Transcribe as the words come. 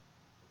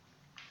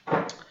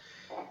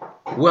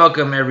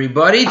Welcome,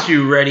 everybody,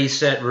 to Ready,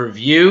 Set,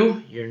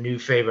 Review, your new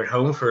favorite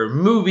home for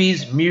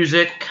movies,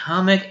 music,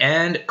 comic,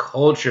 and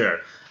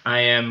culture. I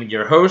am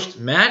your host,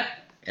 Matt.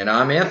 And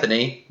I'm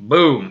Anthony.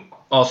 Boom.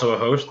 Also a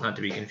host, not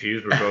to be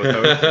confused. We're both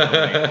hosts.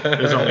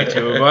 There's only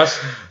two of us.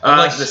 I'm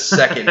like the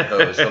second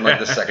host. I'm like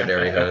the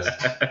secondary host.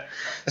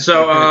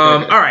 So,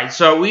 all right.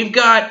 So we've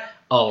got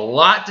a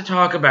lot to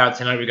talk about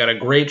tonight. We've got a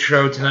great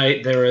show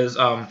tonight. There is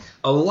a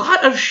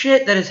lot of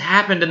shit that has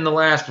happened in the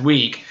last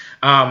week.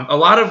 A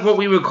lot of what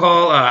we would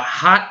call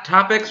hot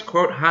topics,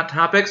 quote, hot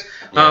topics.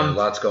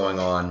 Lots going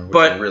on, which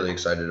I'm really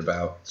excited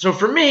about. So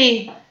for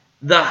me,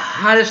 the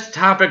hottest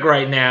topic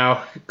right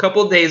now, a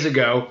couple of days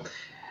ago,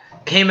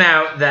 came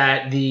out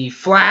that the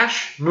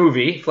Flash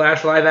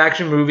live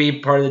action movie,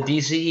 part of the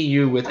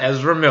DCEU with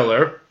Ezra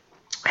Miller,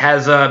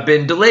 has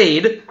been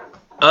delayed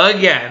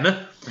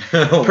again.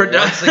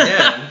 Once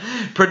again.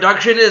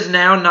 Production is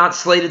now not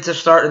slated to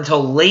start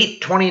until late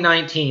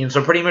 2019,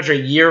 so pretty much a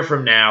year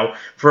from now,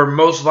 for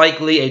most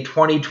likely a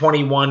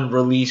 2021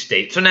 release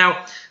date. So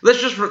now, let's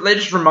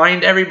just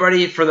remind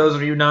everybody, for those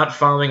of you not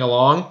following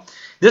along,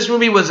 this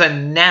movie was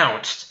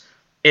announced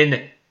in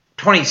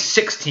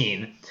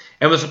 2016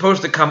 and was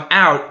supposed to come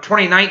out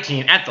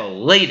 2019 at the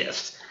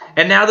latest.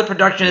 And now the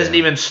production isn't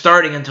even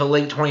starting until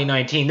late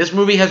 2019. This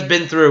movie has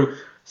been through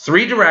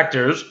 3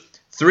 directors,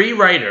 3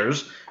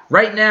 writers.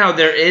 Right now,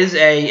 there is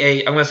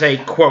I'm going to say,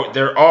 quote,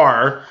 there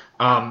are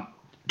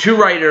 2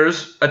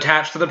 writers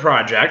attached to the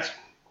project.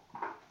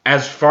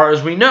 As far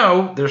as we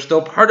know, they're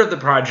still part of the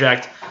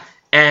project.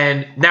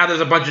 And now there's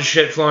a bunch of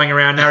shit flowing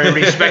around. Now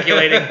everybody's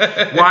speculating,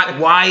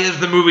 why is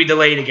the movie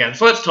delayed again?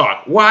 So let's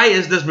talk. Why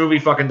is this movie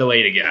fucking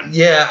delayed again?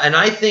 Yeah, and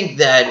I think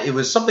that it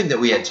was something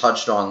that we had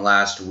touched on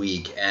last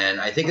week.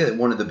 And I think that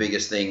one of the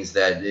biggest things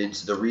that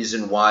it's the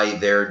reason why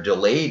they're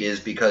delayed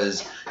is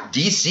because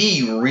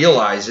DC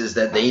realizes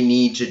that they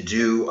need to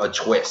do a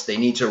twist. They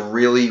need to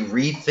really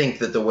rethink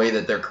the way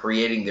that they're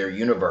creating their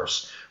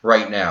universe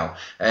right now.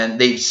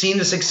 And they've seen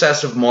the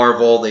success of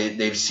Marvel.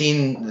 They've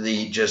seen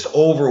the just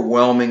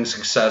overwhelming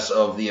success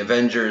of the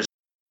Avengers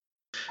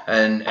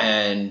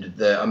and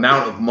the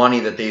amount of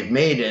money that they've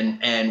made.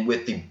 And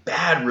with the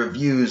bad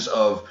reviews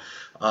of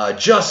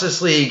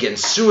Justice League and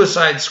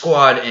Suicide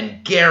Squad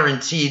and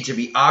guaranteed to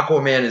be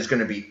Aquaman is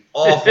going to be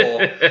awful.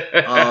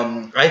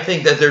 I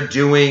think that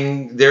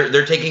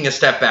they're taking a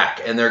step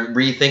back and they're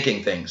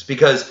rethinking things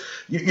because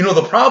you know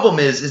the problem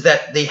is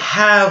that they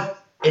have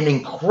an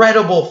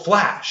incredible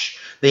Flash.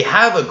 They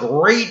have a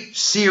great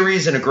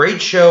series and a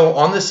great show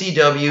on the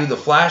CW. The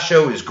Flash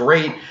show is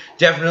great.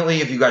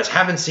 Definitely, if you guys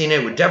haven't seen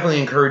it, would definitely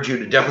encourage you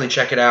to definitely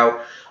check it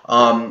out.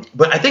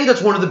 But I think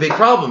that's one of the big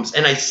problems.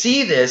 And I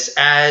see this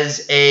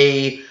as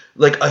a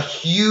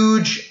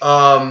huge,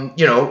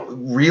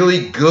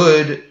 really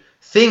good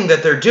thing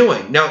that they're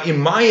doing. Now, in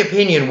my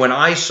opinion, when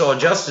I saw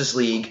Justice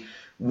League,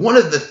 one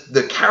of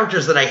the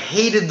characters that I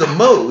hated the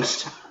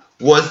most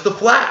was the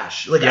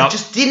Flash. I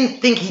just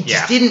didn't think he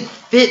just didn't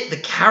fit the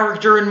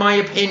character, in my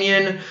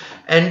opinion.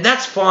 And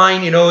that's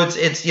fine.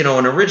 It's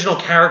an original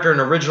character, an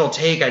original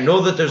take. I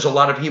know that there's a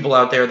lot of people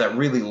out there that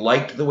really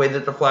liked the way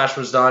that the Flash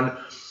was done.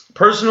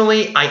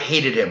 Personally, I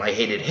hated him. I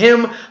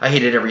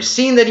hated every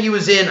scene that he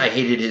was in. I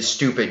hated his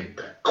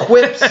stupid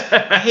quips.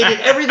 I hated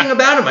everything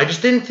about him. I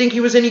just didn't think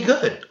he was any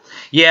good.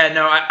 Yeah,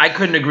 no, I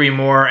couldn't agree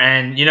more.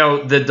 And,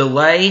 the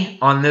delay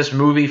on this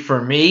movie for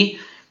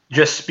me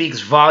just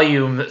speaks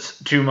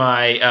volumes to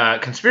my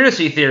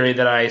conspiracy theory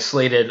that I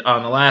slated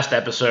on the last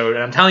episode.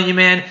 And I'm telling you,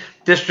 man,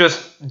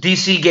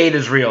 DC Gate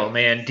is real,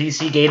 man.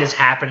 DC Gate is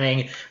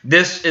happening.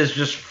 This is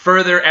just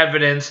further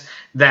evidence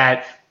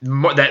that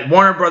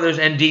Warner Brothers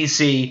and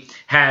DC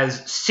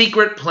has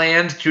secret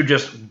plans to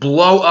just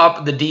blow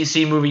up the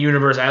DC movie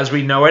universe as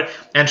we know it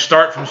and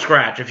start from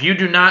scratch. If you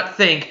do not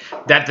think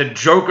that the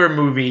Joker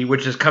movie,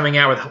 which is coming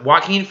out with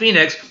Joaquin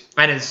Phoenix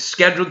and is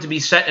scheduled to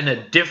be set in a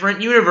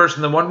different universe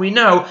than the one we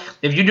know,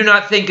 if you do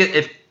not think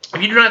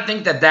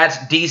that that's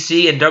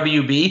DC and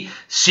WB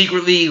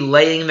secretly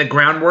laying the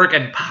groundwork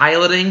and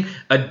piloting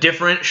a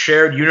different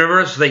shared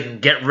universe so they can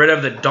get rid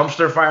of the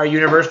dumpster fire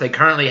universe they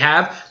currently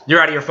have,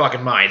 you're out of your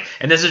fucking mind.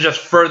 And this is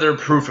just further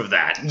proof of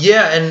that.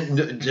 Yeah,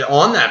 and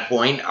on that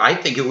point, I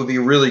think it would be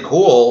really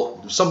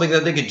cool, something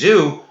that they could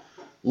do,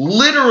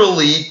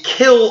 literally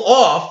kill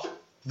off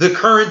the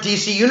current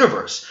DC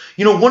universe.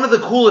 One of the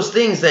coolest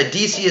things that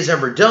DC has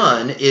ever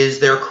done is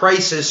their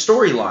Crisis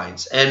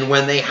storylines. And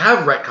when they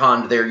have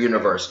retconned their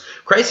universe,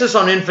 Crisis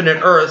on Infinite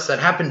Earths that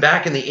happened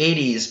back in the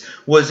 80s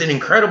was an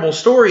incredible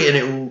story, and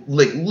it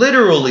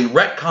literally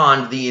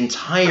retconned the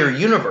entire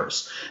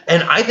universe.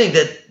 And I think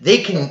that they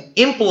can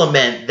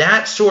implement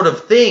that sort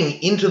of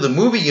thing into the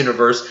movie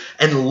universe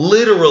and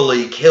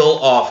literally kill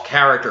off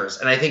characters.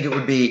 And I think it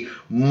would be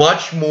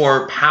much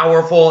more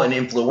powerful and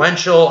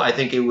influential. I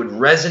think it would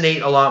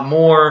resonate a lot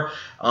more.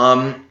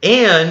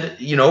 And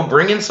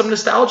bring in some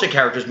nostalgia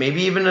characters,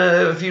 maybe even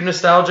a few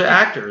nostalgia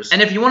actors.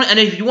 And if you want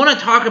to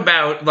talk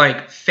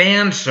about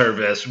fan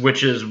service,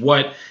 which is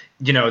what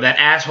that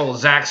asshole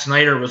Zack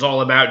Snyder was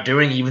all about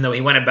doing, even though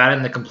he went about it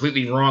in the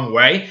completely wrong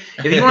way.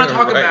 If you want to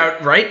talk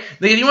about, right?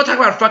 Like, if you want to talk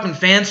about fucking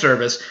fan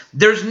service,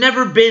 there's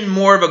never been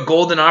more of a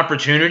golden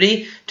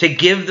opportunity to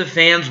give the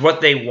fans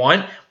what they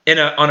want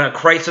on a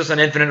Crisis on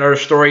Infinite Earth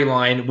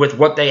storyline with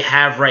what they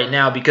have right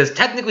now. Because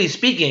technically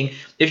speaking,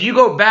 if you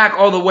go back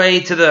all the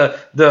way to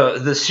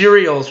the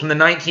serials from the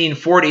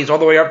 1940s, all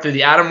the way up through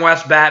the Adam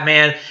West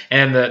Batman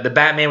and the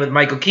Batman with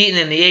Michael Keaton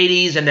in the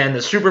 80s, and then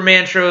the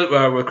Superman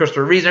show with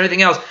Christopher Reeve and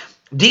everything else,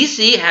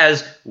 DC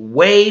has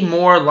way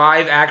more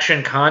live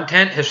action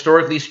content,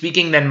 historically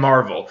speaking, than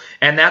Marvel.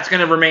 And that's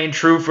going to remain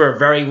true for a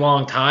very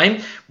long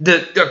time.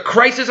 The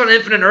Crisis on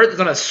Infinite Earth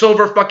is on a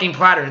silver fucking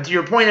platter. And to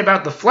your point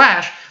about The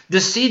Flash, the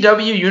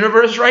CW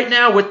universe right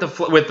now with the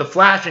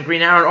Flash and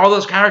Green Arrow and all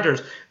those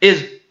characters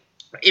is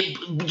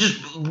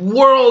just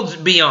worlds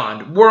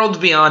beyond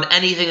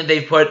anything that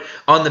they've put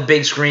on the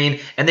big screen,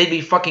 and they'd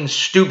be fucking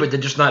stupid to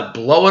just not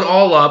blow it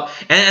all up.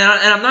 And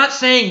I'm not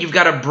saying you've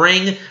got to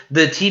bring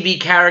the TV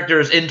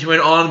characters into an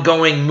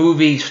ongoing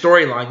movie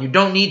storyline. You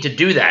don't need to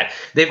do that.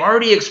 They've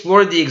already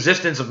explored the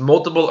existence of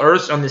multiple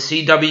Earths on the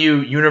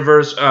CW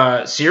universe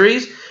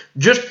series.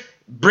 Just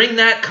bring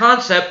that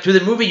concept to the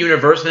movie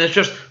universe, and it's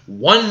just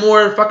one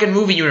more fucking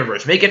movie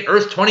universe. Make it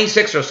Earth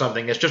 26 or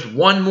something. It's just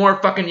one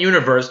more fucking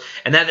universe,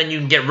 and then you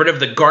can get rid of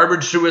the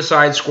garbage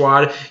Suicide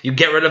Squad. You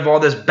get rid of all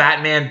this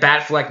Batman,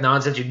 Batfleck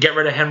nonsense. You get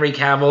rid of Henry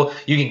Cavill.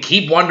 You can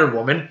keep Wonder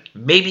Woman.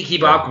 Maybe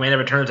keep Aquaman if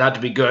it turns out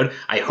to be good.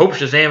 I hope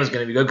Shazam is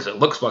going to be good because it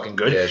looks fucking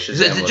good. Yeah,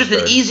 Shazam it's just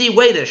an easy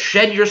way to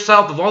shed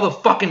yourself of all the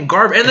fucking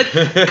garbage. And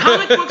the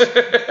comic books,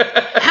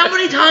 how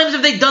many times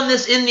have they done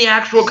this in the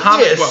actual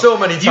comic book? So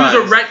many times.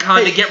 Use a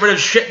retcon to get rid of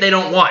shit they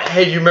don't want.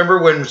 Hey, you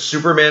remember when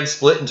Superman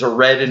split into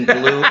red and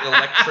blue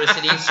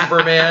electricity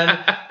Superman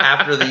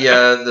after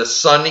the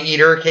Sun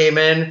Eater came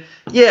in?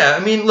 Yeah,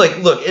 I mean,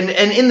 look, and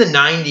in the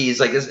 90s,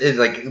 like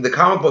the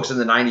comic books in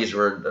the 90s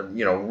were,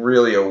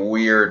 really a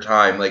weird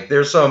time. Like,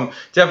 there's some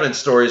definite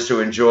stories to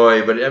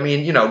enjoy, but I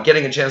mean,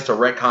 getting a chance to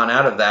retcon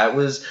out of that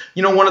was,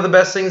 one of the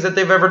best things that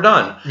they've ever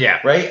done. Yeah.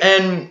 Right?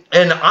 And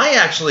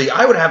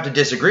I would have to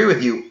disagree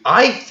with you.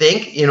 I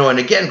think, and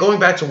again, going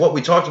back to what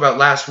we talked about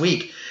last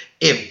week,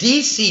 if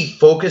DC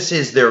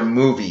focuses their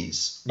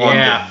movies on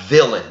the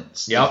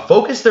villains, they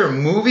focus their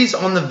movies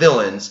on the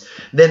villains,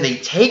 then they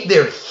take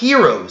their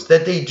heroes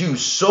that they do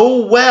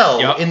so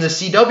well in the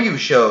CW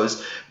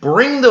shows,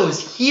 bring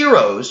those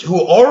heroes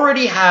who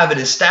already have an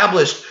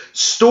established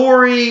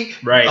story,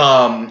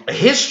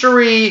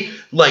 history,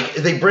 like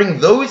they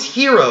bring those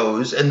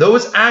heroes and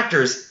those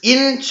actors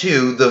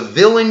into the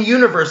villain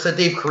universe that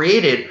they've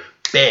created.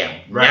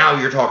 Bam. Right.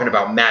 Now you're talking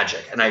about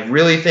magic. And I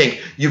really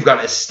think you've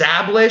got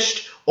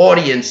established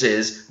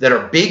audiences that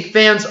are big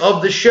fans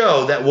of the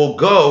show that will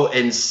go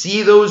and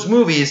see those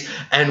movies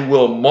and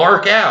will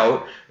mark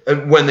out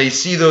when they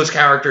see those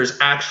characters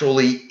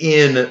actually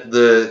in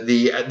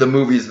the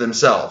movies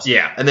themselves.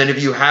 Yeah. And then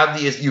if you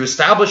have you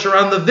establish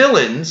around the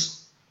villains,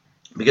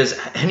 because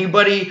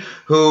anybody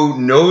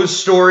who knows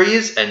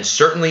stories, and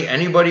certainly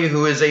anybody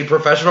who is a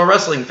professional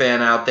wrestling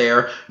fan out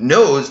there,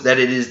 knows that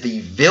it is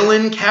the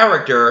villain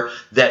character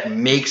that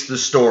makes the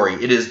story.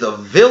 It is the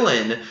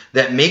villain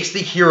that makes the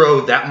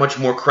hero that much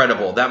more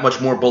credible, that much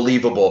more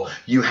believable.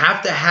 You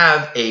have to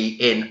have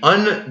an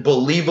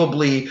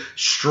unbelievably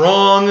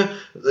strong,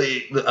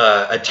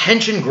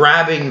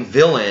 attention-grabbing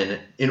villain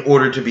in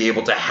order to be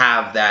able to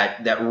have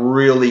that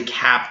really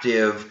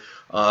captive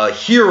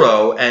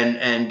hero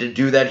and to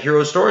do that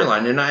hero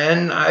storyline.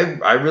 And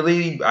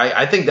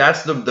I think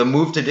that's the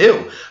move to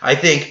do. I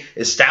think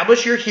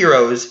establish your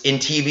heroes in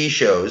TV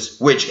shows,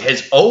 which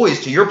has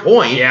always, to your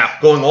point,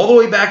 going all the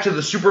way back to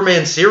the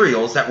Superman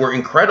serials that were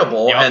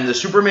incredible, and the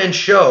Superman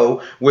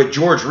show with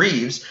George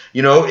Reeves,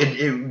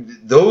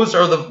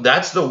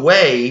 that's the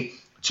way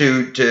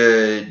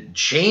to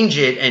change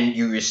it, and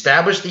you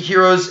establish the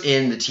heroes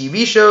in the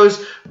TV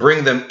shows,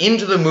 bring them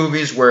into the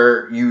movies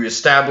where you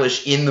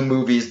establish in the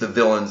movies the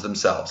villains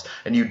themselves,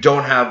 and you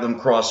don't have them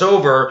cross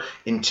over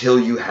until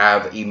you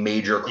have a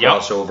major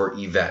crossover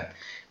event.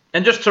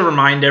 And just to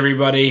remind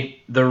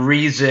everybody, the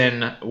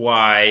reason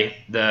why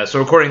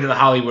so according to the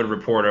Hollywood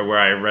Reporter,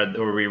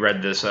 where we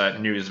read this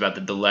news about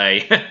the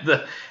delay,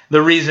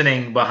 the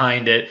reasoning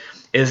behind it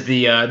is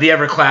the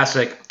ever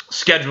classic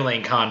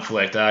scheduling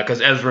conflict,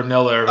 because Ezra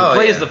Miller, who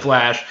plays the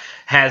Flash,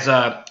 has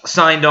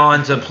signed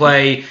on to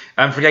play,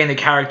 I'm forgetting the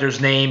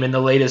character's name, in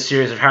the latest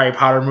series of Harry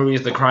Potter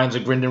movies, The Crimes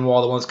of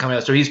Grindelwald, the one's coming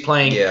out. So he's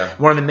playing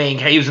one of the main,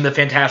 he was in the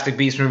Fantastic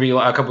Beasts movie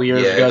a couple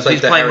years ago, so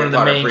he's playing one of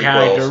the main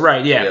characters.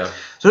 Right,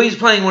 So he's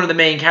playing one of the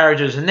main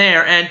characters in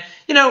there, and,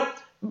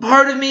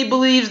 part of me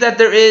believes that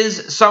there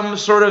is some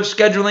sort of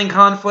scheduling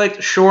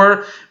conflict,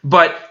 sure,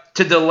 but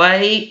to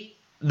delay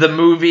the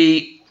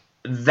movie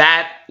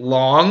that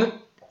long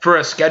for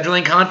a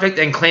scheduling conflict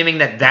and claiming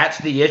that that's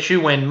the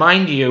issue, when,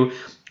 mind you,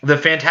 the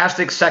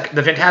Fantastic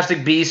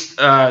Beasts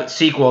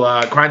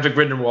sequel, Crimes of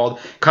Grindelwald,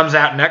 comes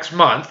out next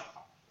month,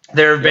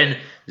 There have been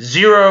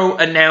zero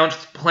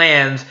announced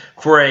plans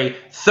for a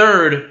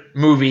third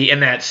movie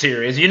in that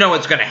series. You know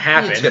it's going to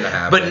happen. It's going to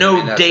happen. But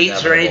no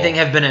dates or anything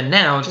have been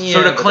announced.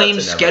 So to claim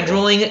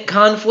scheduling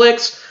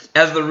conflicts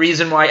as the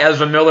reason why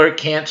Ezra Miller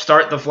can't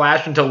start The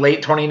Flash until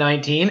late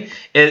 2019,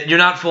 you're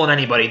not fooling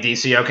anybody,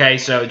 DC, okay?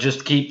 So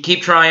just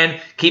keep trying,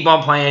 keep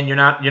on playing. You're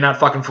not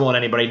fucking fooling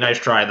anybody. Nice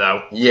try,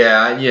 though.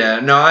 Yeah.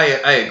 No,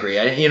 I agree.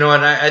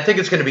 I think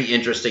it's going to be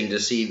interesting to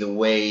see the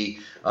way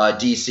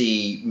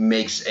DC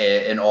makes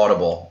an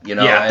audible,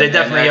 Yeah, they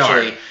definitely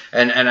are.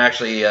 And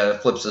actually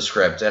flips the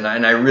script. And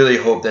I really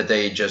hope that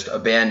they just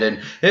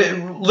abandon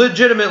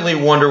legitimately,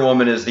 Wonder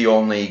Woman is the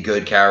only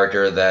good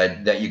character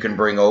that you can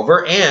bring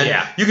over. And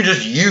you can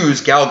just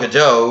use Gal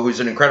Gadot, who's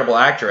an incredible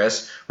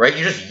actress, right?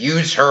 You just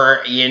use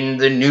her in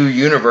the new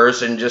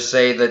universe and just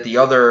say that the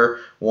other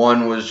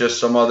one was just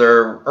some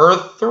other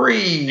Earth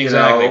 3,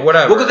 or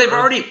whatever. Well, because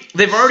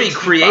they've already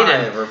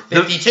created or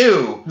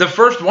 52. The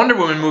first Wonder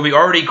Woman movie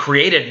already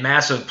created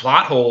massive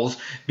plot holes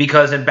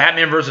because in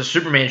Batman vs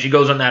Superman she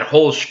goes on that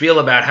whole spiel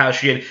about how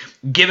she had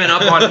given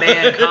up on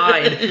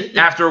mankind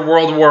after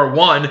World War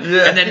I,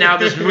 and then now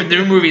this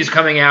new movie's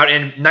coming out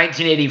in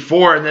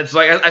 1984, and it's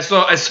like I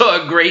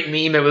saw a great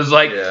meme. It was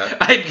like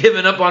I've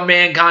given up on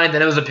mankind,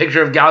 and it was a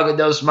picture of Gal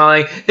Gadot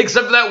smiling,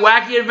 except for that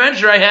wacky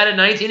adventure I had in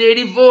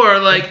 1984.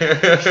 Like,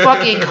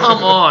 fucking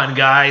come on,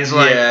 guys!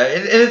 Like,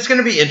 and it's going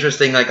to be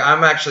interesting. Like,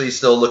 I'm actually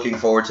still looking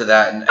forward to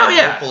that, and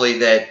hopefully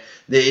that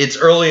it's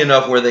early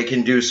enough where they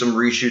can do some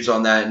reshoots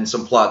on that and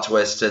some plot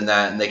twists and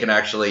that, and they can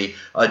actually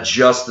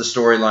adjust the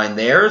storyline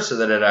there so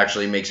that it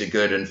actually makes it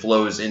good and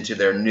flows into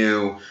their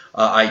new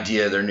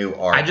idea, their new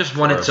arc. I just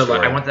wanted to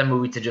I want that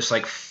movie to just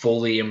like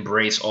fully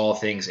embrace all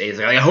things 80s.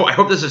 Like, I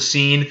hope there's a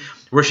scene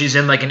where she's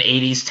in like an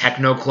 80s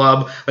techno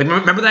club. Like,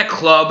 remember that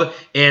club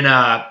in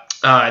that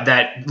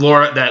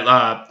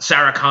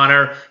Sarah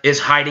Connor is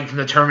hiding from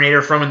the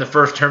Terminator from in the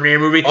first Terminator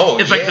movie.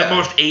 It's like the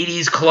most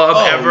 80s club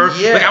ever.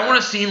 Yeah. Like, I want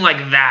a scene like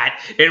that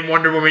in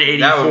Wonder Woman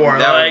 84.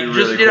 That would be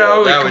really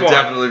cool. That would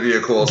definitely be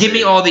a cool scene. Give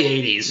me all the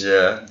 80s.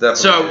 Yeah,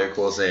 definitely a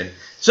cool scene.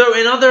 So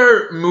in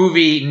other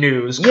movie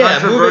news,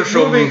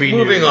 controversial movie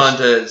news. Moving on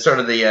to sort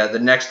of the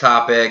next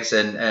topics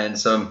and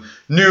some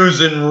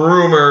news and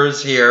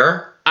rumors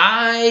here.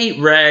 I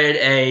read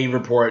a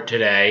report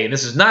today, and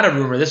this is not a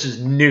rumor, this is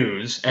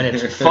news, and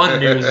it's fun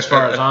news as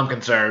far as I'm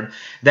concerned,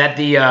 that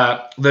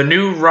the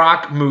new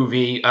Rock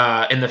movie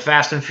in the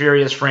Fast and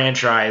Furious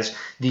franchise,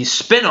 the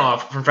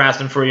spin-off from Fast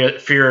and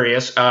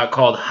Furious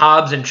called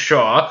Hobbs and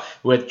Shaw,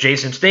 with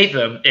Jason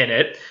Statham in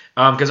it,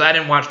 because I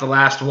didn't watch the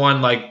last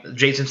one. Like,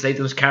 Jason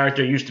Statham's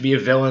character used to be a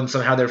villain.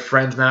 Somehow they're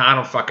friends now. I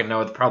don't fucking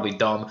know. It's probably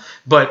dumb.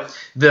 But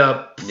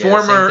the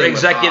former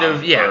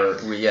executive,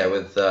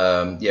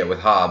 with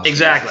Hobbs,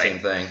 exactly, same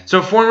thing.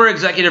 So former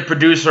executive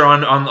producer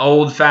on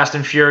old Fast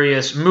and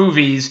Furious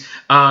movies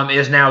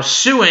is now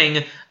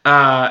suing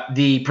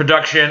the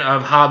production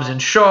of Hobbs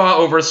and Shaw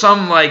over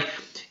some like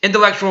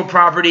intellectual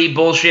property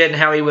bullshit and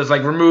how he was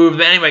like removed.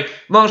 But anyway,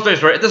 long story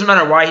short, it doesn't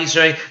matter why he's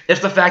suing.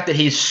 It's the fact that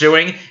he's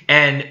suing.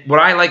 And what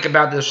I like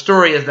about this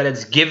story is that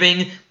it's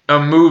giving a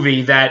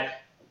movie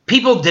that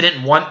people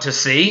didn't want to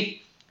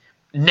see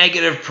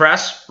negative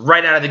press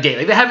right out of the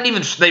gate.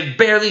 Like, they've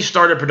barely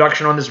started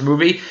production on this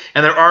movie,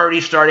 and they're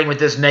already starting with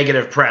this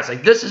negative press.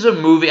 Like, this is a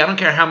movie. I don't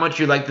care how much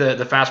you like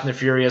the Fast and the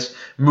Furious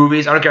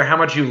movies. I don't care how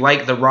much you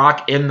like The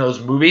Rock in those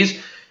movies.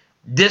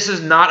 This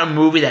is not a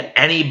movie that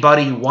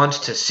anybody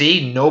wants to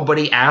see.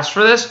 Nobody asked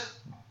for this.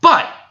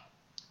 But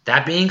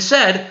that being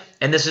said,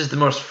 and this is the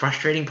most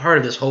frustrating part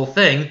of this whole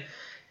thing,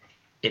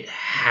 it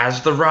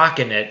has The Rock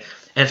in it,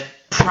 and it's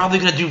probably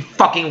going to do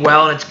fucking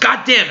well, and it's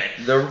goddamn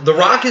it. The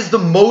Rock is the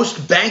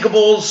most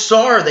bankable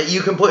star that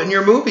you can put in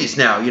your movies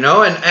now, And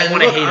I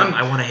want to hate him.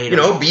 I want to hate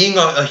him. Being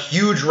a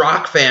huge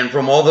Rock fan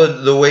from all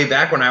the way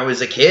back when I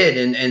was a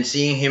kid and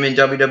seeing him in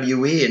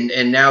WWE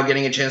and now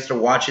getting a chance to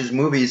watch his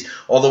movies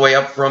all the way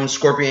up from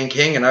Scorpion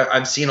King, and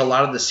I've seen a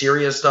lot of the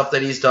serious stuff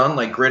that he's done,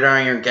 like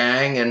Gridiron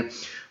Gang and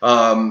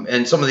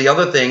some of the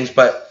other things,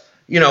 but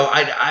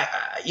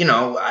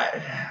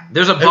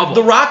there's a bubble.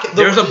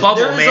 There's a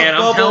bubble, man.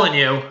 I'm telling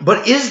you.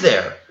 But is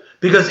there?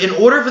 Because in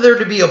order for there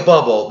to be a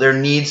bubble, there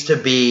needs to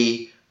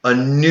be a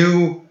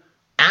new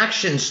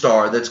action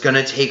star that's going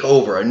to take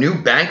over, a new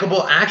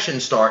bankable action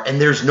star, and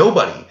there's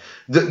nobody.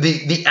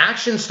 The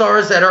action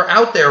stars that are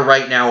out there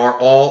right now are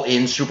all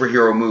in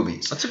superhero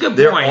movies. That's a good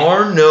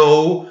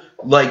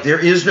point. There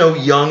is no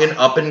young and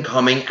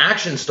up-and-coming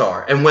action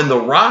star. And when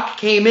The Rock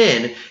came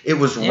in, it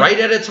was right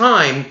at a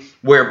time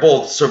where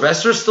both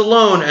Sylvester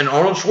Stallone and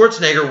Arnold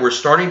Schwarzenegger were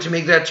starting to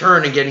make that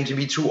turn and getting to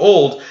be too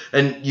old,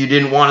 and you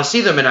didn't want to see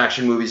them in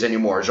action movies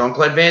anymore.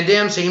 Jean-Claude Van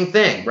Damme, same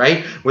thing,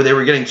 right? Where they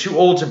were getting too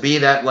old to be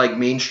that like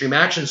mainstream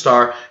action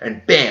star,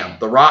 and bam,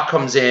 The Rock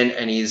comes in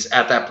and he's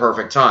at that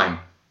perfect time,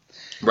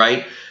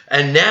 right?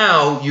 And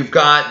now you've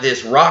got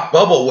this Rock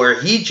bubble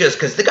where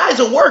because the guy's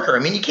a worker. I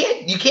mean, you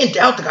can't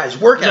doubt the guy's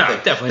work ethic.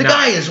 No, definitely not. The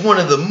guy is one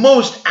of the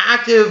most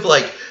active,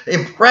 like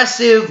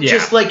impressive. Yeah.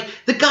 Just like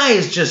the guy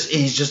is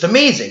he's just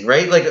amazing,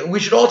 right? Like we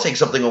should all take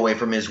something away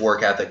from his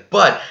work ethic.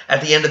 But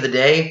at the end of the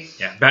day,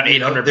 about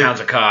 800 pounds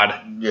of cod.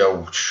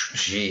 Yo,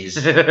 jeez,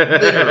 literally,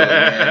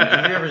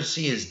 man. If you ever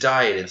see his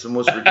diet, it's the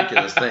most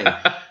ridiculous thing.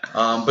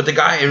 But the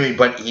guy, I mean,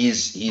 but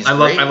he's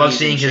great. I love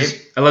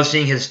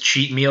seeing his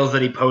cheat meals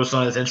that he posts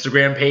on his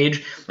Instagram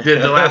page.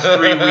 The last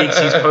 3 weeks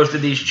he's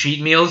posted these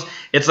cheat meals.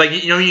 It's like,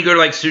 you know, when you go to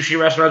like sushi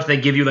restaurants, they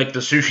give you like the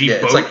sushi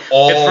boat. It's like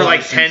all it's for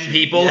like the 10 sushi.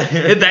 people.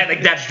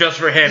 Yeah. That's just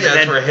for him. Yeah, and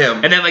then, that's for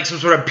him. And then like some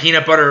sort of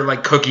peanut butter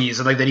like cookies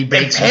and like that he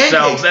bakes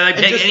himself. And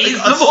He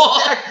eats them all.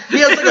 He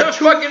has like a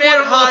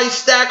 2-foot high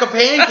stack of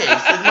pancakes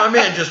that my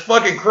man just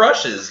fucking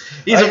crushes.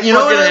 He's a you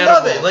know, and fucking I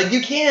love animal. it. Like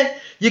you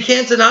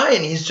can't deny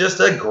it. He's just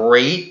a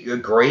great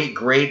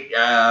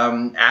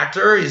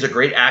actor. He's a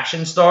great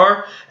action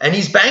star, and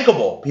he's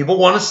bankable. People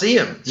want to see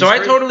him. So I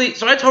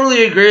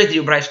totally agree with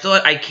you, but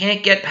I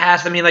can't get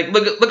past. I mean, like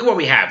look at what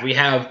we have. We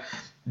have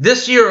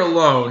this year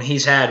alone.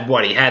 He's had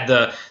what? He had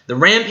the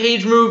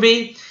Rampage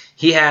movie.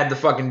 He had the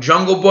fucking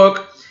Jungle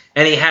Book,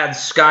 and he had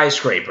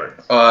Skyscraper.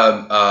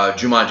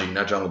 Jumanji,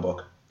 not Jungle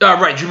Book.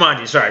 Right,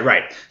 Jumanji. Sorry,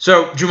 right.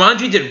 So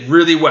Jumanji did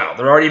really well.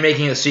 They're already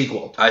making a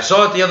sequel. I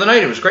saw it the other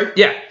night. It was great.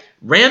 Yeah.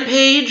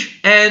 Rampage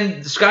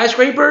and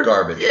Skyscraper,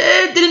 garbage.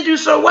 Yeah, didn't do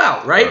so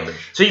well, right? Garbage.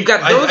 So you've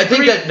got those. I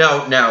think that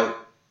now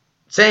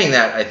saying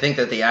that, I think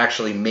that they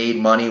actually made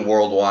money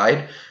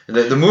worldwide.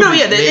 The movie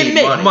they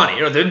make money.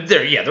 You know,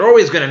 they're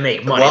always going to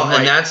make money. Well, like,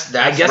 and that's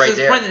I guess right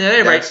there.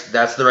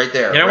 That's the right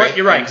there. You know right? what?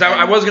 You're right. Because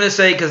I was going to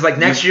say, because like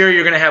next year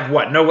you're going to have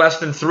what? No less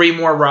than 3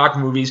 more Rock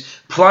movies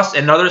plus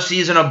another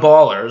season of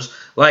Ballers.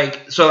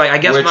 I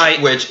guess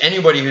which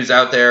anybody who's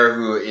out there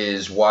who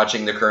is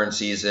watching the current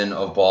season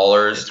of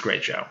Ballers, it's a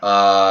great show.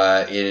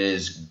 It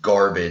is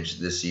garbage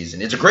this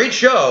season. It's a great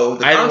show.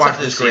 The I haven't watched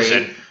concept is this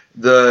great. season.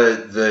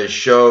 The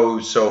show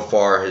so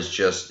far was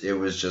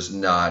just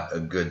not a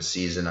good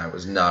season. I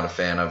was not a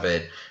fan of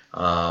it.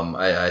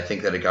 I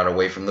think that it got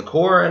away from the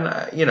core, and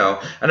I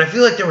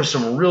feel like there was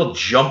some real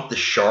jump the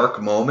shark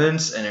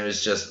moments, and it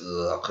was just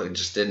it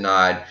just did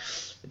not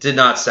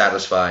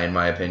satisfy, in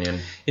my opinion.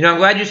 You know, I'm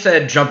glad you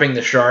said jumping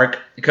the shark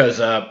because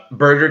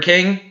Burger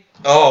King.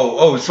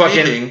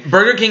 Speaking.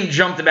 Burger King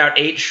jumped about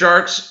 8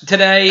 sharks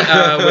today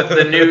with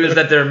the news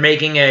that they're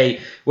making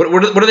a what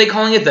are they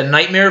calling it? The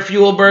Nightmare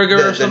Fuel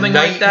Burger or something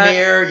like that?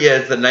 Yeah,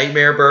 it's the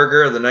Nightmare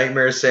Burger, the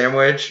Nightmare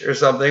Sandwich or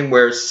something,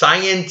 where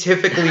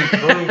scientifically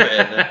proven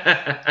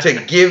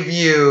to give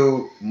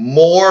you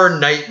more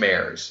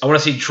nightmares. I want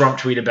to see Trump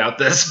tweet about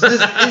this. Is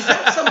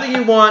that something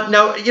you want?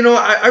 Now,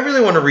 I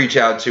really want to reach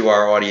out to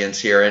our audience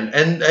here and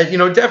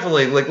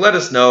definitely let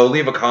us know,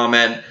 leave a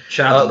comment.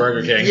 Shout out to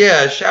Burger King.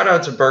 Yeah, shout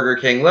out to Burger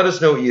King. Let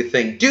us know what you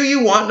think. Do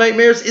you want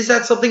nightmares? Is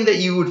that something that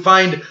you would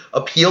find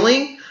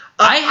appealing?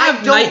 I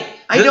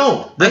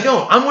don't.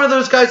 I'm one of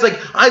those guys,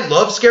 I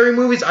love scary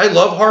movies. I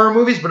love horror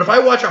movies. But if I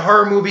watch a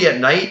horror movie at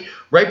night,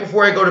 right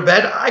before I go to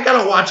bed, I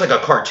got to watch a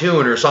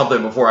cartoon or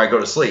something before I go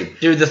to sleep.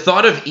 Dude, the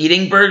thought of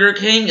eating Burger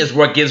King is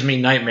what gives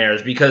me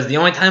nightmares because the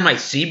only time I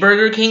see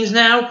Burger Kings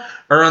now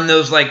are on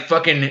those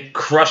fucking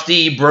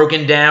crusty,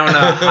 broken down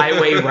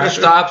highway rest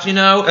stops, and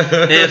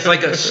it's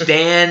like a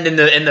stand in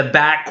the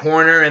back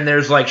corner, and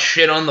there's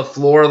shit on the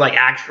floor,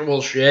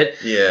 actual shit.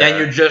 Yeah. And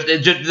you're just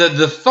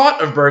the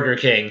thought of Burger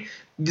King.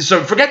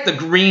 So forget the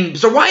green.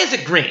 So why is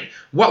it green?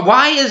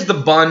 Why is the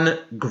bun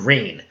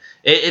green?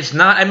 It's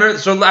not. I remember.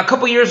 So a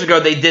couple years ago,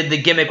 they did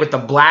the gimmick with the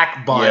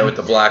black bun. Yeah, with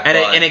the black bun,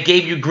 and it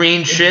gave you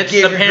green shits.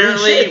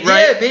 Apparently,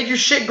 right? Yeah, it made your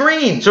shit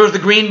green. So is the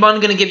green bun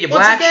going to give you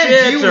black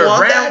shits or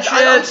brown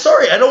shits? I'm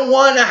sorry, I don't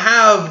want to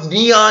have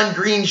neon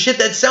green shit.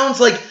 That sounds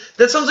like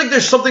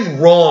there's something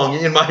wrong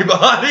in my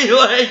body.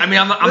 I mean,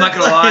 I'm not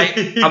gonna lie.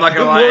 I'm not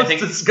gonna lie. I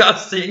think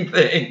disgusting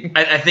thing.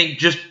 I think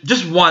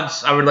just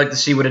once I would like to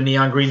see what a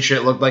neon green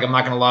shit looked like. I'm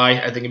not gonna lie.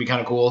 I think it'd be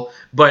kind of cool.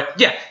 But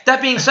yeah,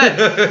 that being said,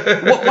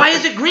 why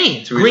is it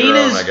green? Green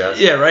is I guess.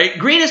 Yeah, right.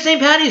 Green is St.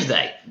 Patty's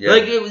Day.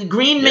 Yeah.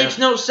 Green makes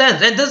no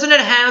sense. And doesn't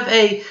it have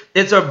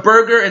it's a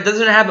burger, and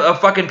doesn't it have a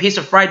fucking piece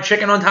of fried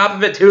chicken on top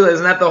of it too?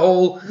 Isn't that the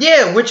whole?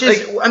 Yeah, which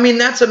is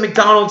that's a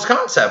McDonald's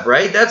concept,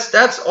 right?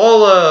 That's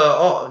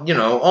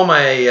all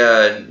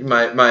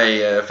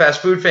my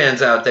fast food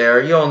fans out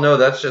there. You all know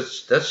that's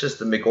just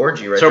the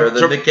McOrgy right there,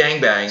 the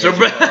McGangbang.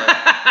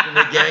 The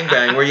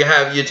McGangbang, where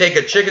you take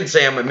a chicken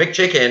sandwich,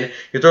 McChicken,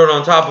 you throw it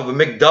on top of a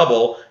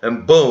McDouble,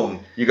 and boom,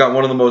 you got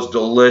one of the most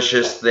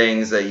delicious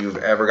things that you've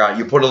ever got.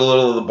 You put a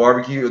little of the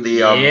barbecue,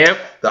 the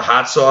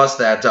hot sauce,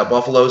 that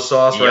buffalo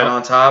sauce right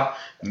on top.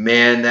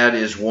 Man, that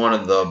is one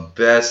of the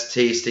best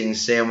tasting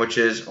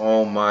sandwiches.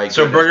 Oh my god!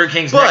 So Burger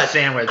King's next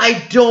sandwich. I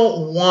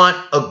don't want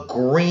a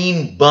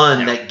green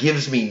bun that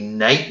gives me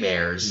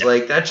nightmares. No.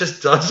 That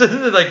just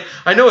doesn't.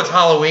 I know it's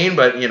Halloween,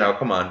 but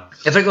come on.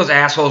 It's like those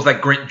assholes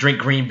that drink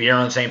green beer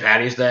on St.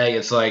 Patty's Day.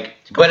 It's like,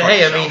 But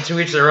hey, I mean, to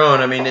each their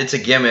own. I mean, it's a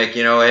gimmick,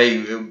 you know.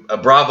 Hey, a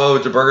bravo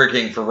to Burger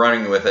King for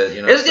running with it.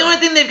 You know, it's the only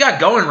thing they've got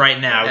going right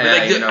now. Yeah,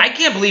 Like, you know. I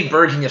can't believe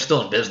Burger King is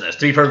still in business.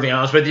 To be perfectly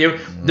honest with you,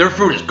 their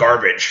food is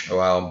garbage.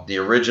 Well, the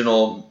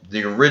original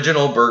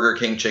Burger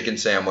King chicken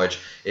sandwich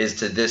is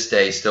to this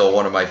day still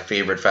one of my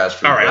favorite fast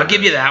food. All right, burgers. I'll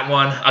give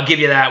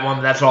you that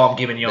one. That's all I'm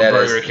giving you on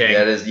Burger King.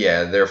 That is,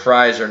 yeah. Their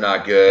fries are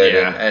not good,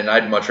 Yeah. and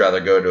I'd much rather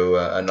go to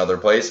another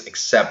place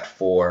except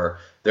for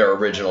their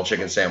original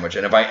chicken sandwich.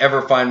 And if I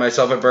ever find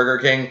myself at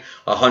Burger King,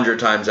 100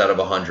 times out of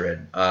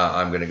 100,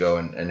 I'm going to go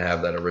and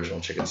have that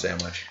original chicken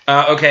sandwich.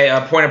 Okay,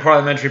 point of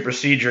parliamentary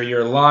procedure.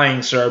 You're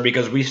lying, sir,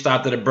 because we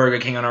stopped at a Burger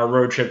King on our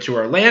road trip to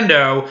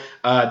Orlando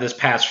this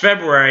past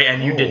February,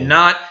 and you did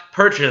not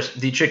purchase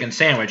the chicken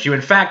sandwich. You,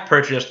 in fact,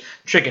 purchased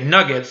chicken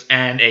nuggets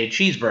and a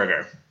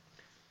cheeseburger.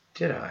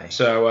 Did I?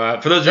 So,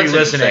 for those of you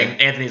listening,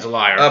 Anthony's a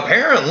liar.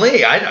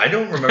 Apparently. I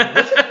don't remember.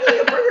 Was it really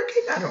a Burger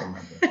King? I don't remember.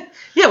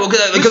 Yeah, well,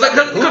 because like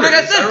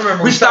I said, I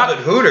remember we stopped at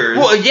Hooters.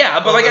 Well, yeah,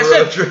 but like I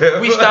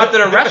said, we stopped at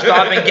a rest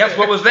stop, and guess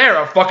what was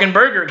there? A fucking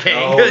Burger King.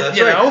 Oh, that's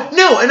you right. know?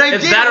 No, and I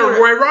Is did that order, a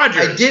Roy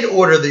Rogers? I did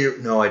order the.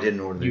 No, I didn't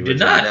order the. You original.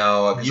 did not.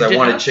 No, because You I did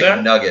wanted not, chicken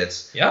sir.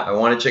 nuggets. Yeah. I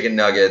wanted chicken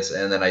nuggets,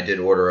 and then I did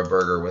order a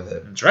burger with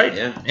it. That's right.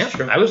 Yeah,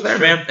 True. I was there,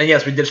 man. And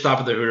yes, we did stop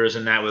at the Hooters,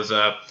 and that was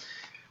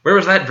where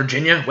was that?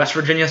 Virginia, West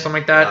Virginia,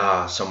 something like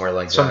that. Somewhere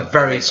like Some that.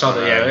 very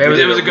southern. Yeah, We it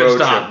did was a good road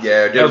stop. Trip. Yeah,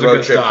 I did That was a a road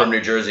good trip stop. from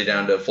New Jersey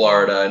down to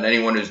Florida, and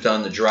anyone who's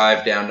done the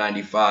drive down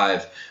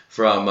 95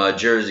 from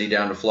Jersey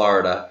down to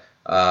Florida.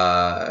 It's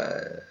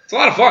a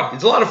lot of fun.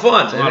 It's a lot of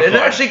fun. It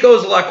actually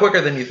goes a lot quicker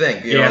than you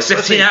think. You know,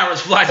 16 hours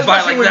flies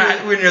by like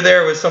that. When you're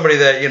there with somebody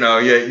that, you know,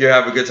 you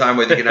have a good time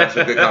with, you can have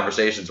some good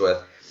conversations with.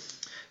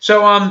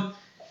 So,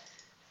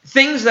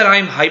 things that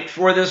I'm hyped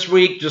for this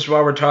week, just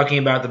while we're talking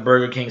about the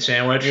Burger King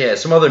sandwich. Yeah,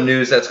 some other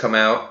news that's come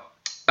out.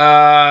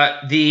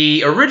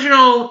 The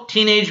original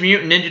Teenage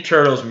Mutant Ninja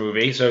Turtles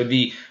movie, so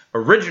the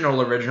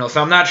original,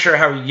 so I'm not sure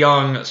how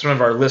young some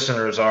of our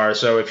listeners are,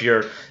 so if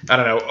you're, I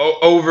don't know,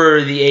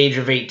 over the age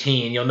of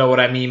 18, you'll know what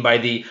I mean by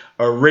the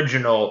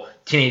original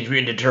Teenage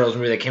Mutant Ninja Turtles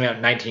movie that came out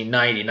in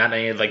 1990, not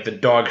any of like the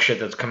dog shit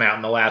that's come out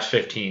in the last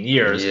 15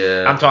 years.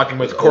 Yeah. I'm talking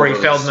with Corey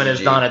Feldman as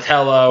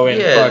Donatello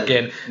and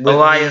fucking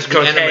Elias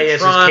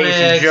Koteas as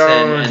Casey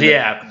Jones.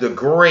 And the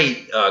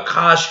great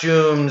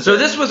costumes. So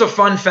this was a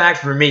fun fact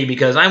for me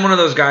because I'm one of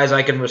those guys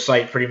I can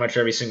recite pretty much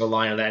every single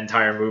line of that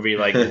entire movie.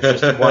 Like,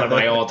 it's just one of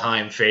my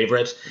all-time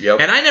favorites.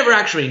 Yep. And I never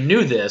actually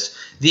knew this.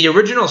 The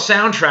original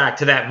soundtrack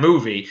to that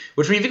movie,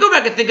 which if you go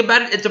back and think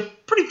about it, it's a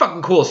pretty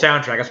fucking cool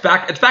soundtrack. It's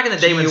back in the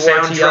day when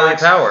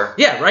soundtracks... Power.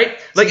 Yeah, right?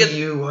 Like,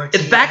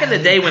 it's back in the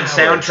day when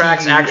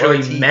soundtracks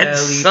actually meant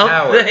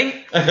something.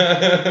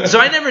 So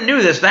I never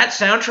knew this. That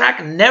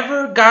soundtrack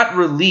never got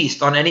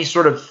released on any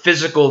sort of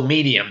physical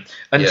medium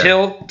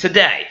until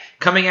today.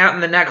 Coming out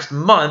in the next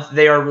month,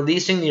 they are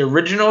releasing the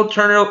original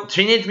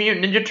Teenage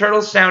Mutant Ninja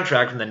Turtles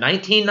soundtrack from the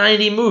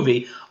 1990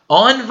 movie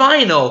on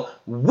vinyl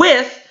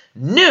with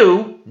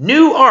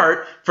new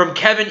art from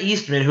Kevin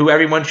Eastman, who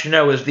everyone should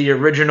know is the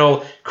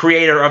original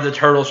creator of the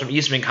Turtles from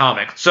Eastman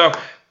Comics. So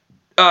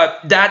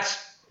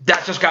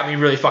that's just got me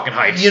really fucking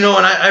hyped. You know,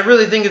 and I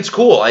really think it's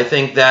cool. I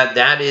think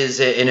that is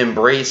an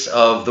embrace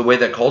of the way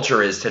that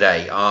culture is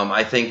today.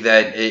 I think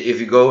that if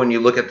you go and you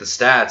look at the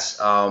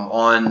stats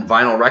on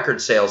vinyl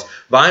record sales,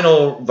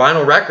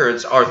 vinyl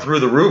records are through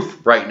the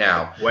roof right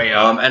now. Way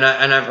up. And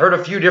I've heard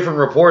a few different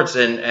reports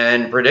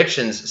and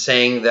predictions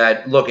saying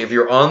that, look, if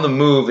you're on the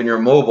move and you're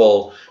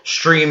mobile,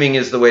 streaming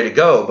is the way to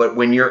go. But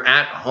when you're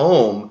at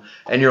home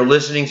and you're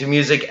listening to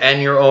music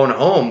in your own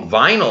home,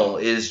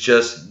 vinyl is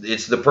just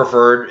it's the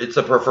preferred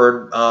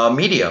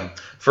medium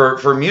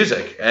for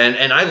music,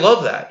 and I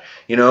love that.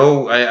 You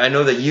know, I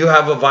know that you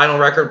have a vinyl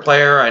record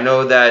player. I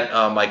know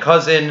that my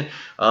cousin,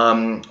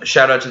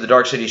 shout out to the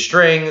Dark City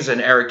Strings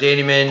and Eric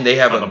Danieman, they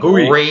have a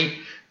great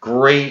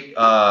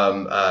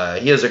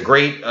he has a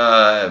great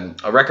a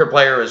record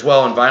player as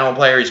well and vinyl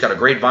player. He's got a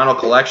great vinyl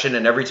collection,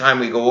 and every time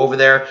we go over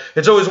there,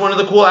 it's always one of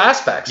the cool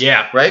aspects.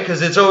 Yeah. Right?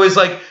 Because it's always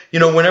like, you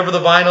know, whenever the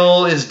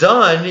vinyl is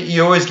done,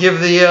 you always give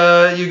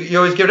the you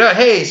always give it out.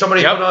 Hey,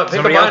 somebody pick a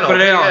vinyl. Put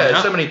it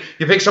on, somebody,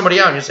 you pick somebody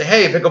out and you say,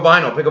 hey, pick a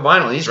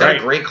vinyl. He's got a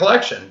great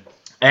collection.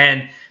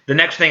 And the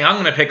next thing I'm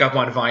going to pick up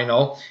on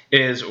vinyl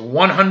is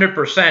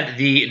 100%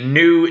 the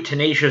new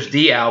Tenacious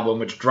D album,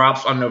 which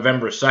drops on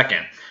November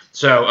 2nd.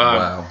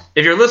 So,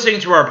 if you're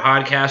listening to our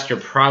podcast, you're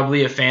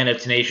probably a fan of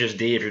Tenacious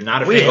D. If you're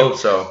not a fan, we hope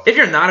so. If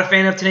you're not a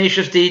fan of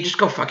Tenacious D, just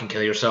go fucking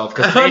kill yourself,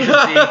 because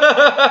Tenacious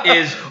D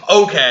is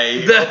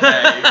okay.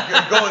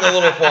 You're going a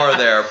little far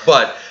there,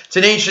 but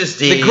Tenacious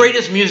D, the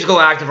greatest musical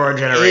act of our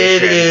generation.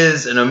 It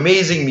is an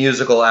amazing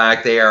musical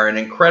act. They are an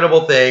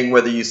incredible thing.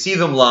 Whether you see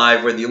them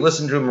live, whether you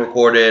listen to them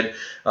recorded.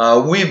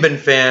 We've been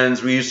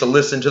fans. We used to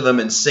listen to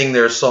them and sing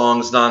their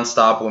songs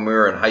nonstop when we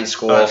were in high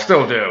school.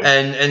 Still do.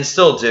 And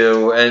still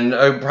do. And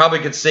I probably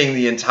could sing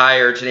the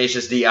entire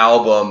Tenacious D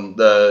album,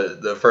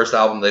 the first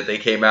album that they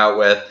came out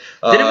with.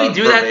 Didn't we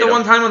do that the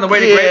one time on the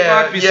way to Great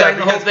Rock? We sang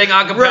the whole thing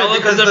a cappella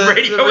because the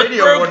radio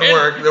wouldn't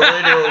work. The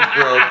radio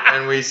broke,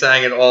 and we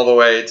sang it all the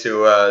way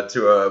to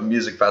a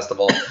music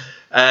festival.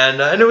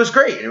 And it was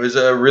great. It was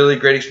a really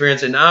great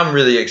experience, and I'm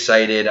really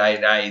excited.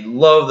 I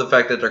love the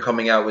fact that they're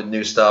coming out with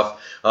new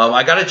stuff.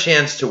 I got a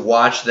chance to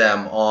watch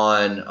them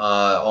on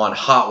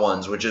Hot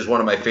Ones, which is one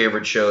of my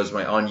favorite shows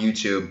on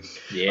YouTube.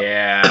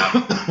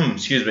 Yeah.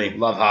 Excuse me.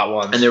 Love Hot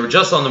Ones. And they were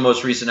just on the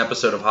most recent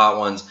episode of Hot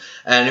Ones,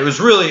 and it was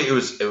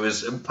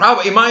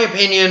probably, in my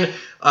opinion,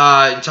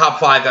 top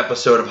 5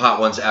 episode of Hot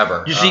Ones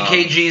ever. You see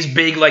KG's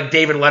big like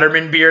David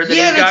Letterman beard that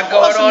he's got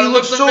awesome. going on. He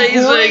looks so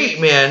amazing.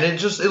 great, man.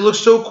 It looks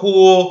so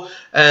cool,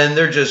 and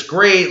they're just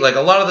great. Like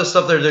a lot of the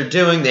stuff that they're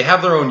doing, they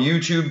have their own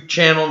YouTube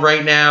channel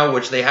right now,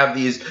 which they have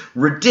these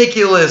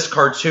ridiculous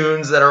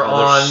cartoons that are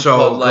on.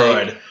 So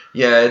good.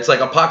 Yeah, it's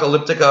like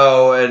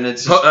Apocalyptico, and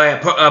it's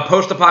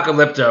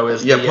Post-Apocalypto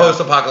is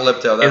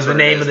Post-Apocalypto. That's is the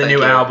name of the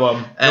new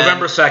album. And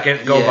November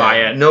 2nd, go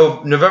buy it.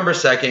 November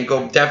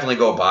 2nd, definitely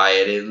go buy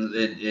it.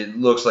 It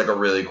looks like a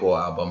really cool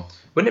album.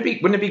 Wouldn't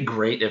it be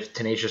great if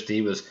Tenacious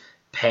D was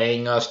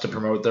paying us to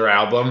promote their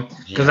album?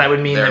 Because that would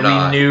mean that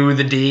we knew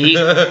the D.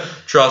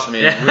 Trust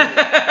me, they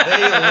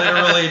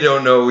literally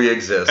don't know we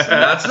exist. And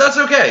that's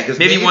okay, because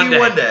maybe one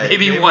day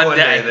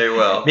they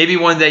will. Maybe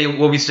one day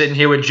we'll be sitting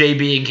here with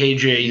JB and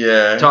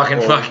KG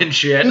talking fucking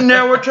shit.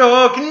 Now we're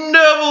talking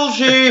double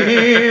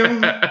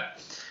team.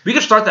 We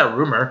could start that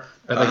rumor.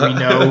 That we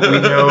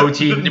know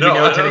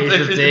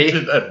Tenacious D.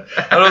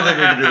 I don't think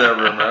we can do that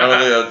rumor. I don't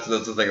think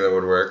that's the thing that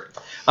would work.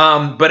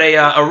 But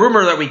a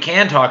rumor that we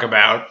can talk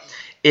about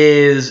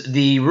is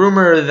the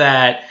rumor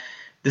that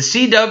the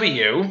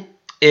CW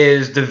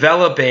is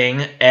developing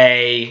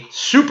a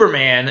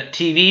Superman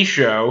TV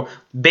show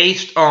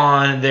based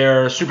on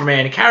their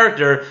Superman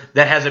character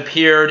that has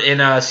appeared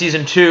in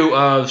season 2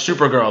 of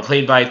Supergirl,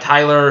 played by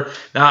Tyler.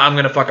 Now I'm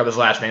gonna fuck up his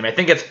last name. I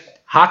think it's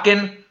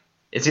Hocken.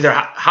 It's either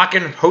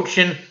Hocken,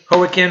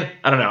 Hoakin.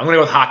 I don't know. I'm gonna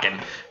go with Hocken.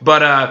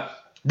 But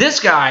this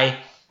guy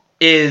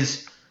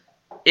is,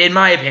 in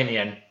my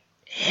opinion,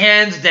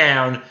 hands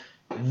down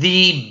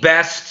the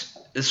best.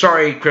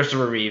 Sorry,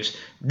 Christopher Reeves.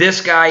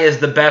 This guy is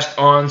the best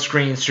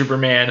on-screen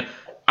Superman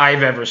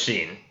I've ever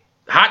seen.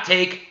 Hot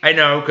take, I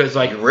know, because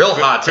like real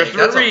hot take.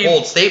 That's a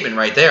bold statement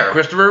right there.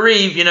 Christopher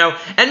Reeve,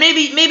 and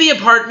maybe a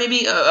part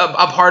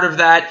of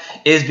that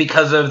is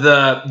because of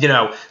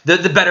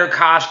the better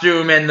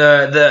costume and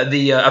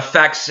the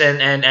effects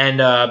and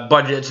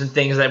budgets and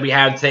things that we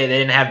had today they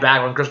didn't have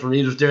back when Christopher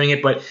Reeve was doing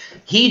it, but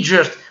he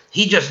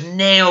just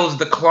nails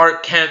the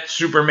Clark Kent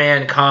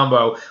Superman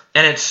combo,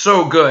 and it's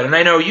so good. And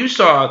I know you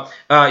showed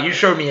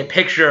me a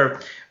picture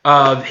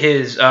of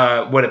his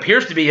what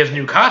appears to be his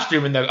new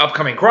costume in the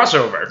upcoming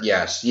crossover.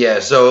 Yes, yeah.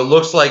 So it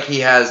looks like he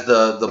has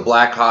the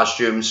black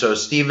costume. So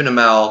Stephen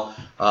Amell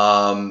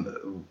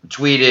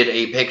tweeted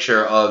a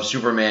picture of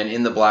Superman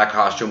in the black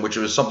costume, which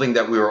was something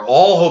that we were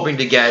all hoping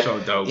to get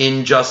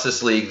in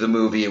Justice League, the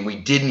movie, and we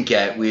didn't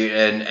get.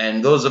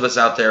 And those of us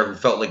out there who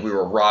felt like we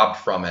were robbed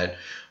from it.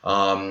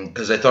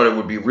 Because I thought it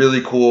would be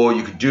really cool.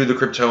 You could do the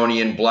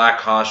Kryptonian black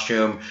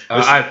costume.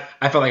 I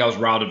felt like I was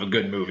robbed of a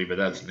good movie, but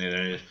that's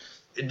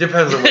it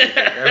depends on what you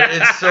think. I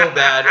mean, it's so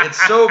bad.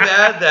 It's so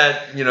bad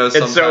that sometimes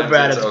it's so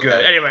bad it's okay.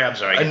 good. Anyway, I'm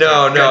sorry.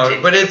 No,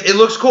 but it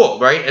looks cool,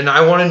 right? And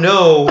I want to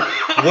know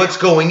what's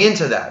going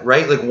into that,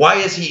 right? Like, why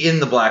is he in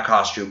the black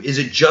costume? Is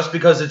it just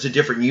because it's a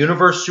different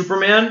universe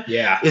Superman?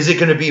 Yeah. Is it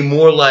going to be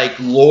more like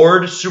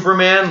Lord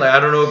Superman? Like,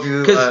 I don't know if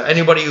you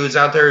anybody who's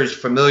out there is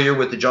familiar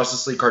with the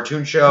Justice League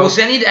cartoon show. Well,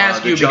 so I need to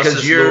ask you because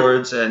Justice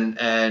Lords and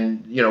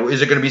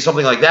is it going to be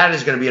something like that?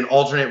 Is it going to be an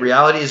alternate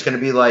reality? Is it going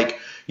to be like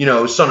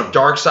son of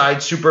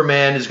Darkseid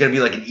Superman is going to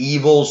be like an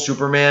evil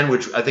Superman,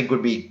 which I think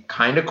would be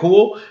kind of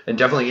cool and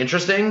definitely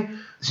interesting.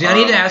 See, I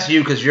need to ask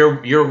you because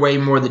you're way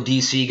more the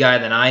DC guy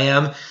than I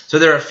am. So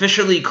they're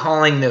officially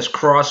calling this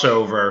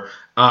crossover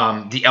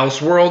the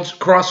Elseworlds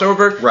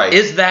crossover. Right.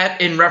 Is that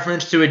in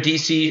reference to a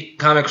DC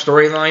comic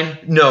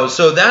storyline? No,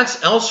 so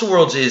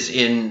Elseworlds is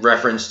in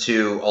reference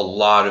to a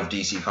lot of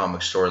DC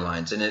comic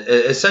storylines, and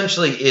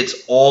essentially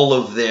it's all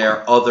of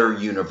their other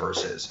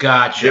universes.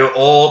 Gotcha. They're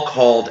all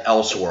called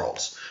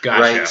Elseworlds.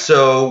 Gotcha. Right.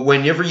 So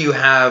whenever you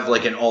have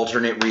like an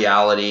alternate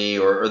reality,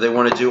 or they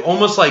want to do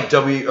almost like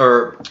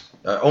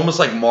almost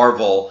like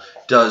Marvel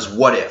does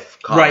What If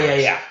comics. Right.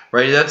 Yeah.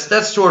 Right.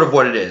 That's sort of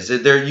what it is.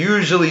 They're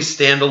usually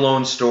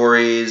standalone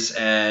stories,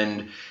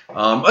 and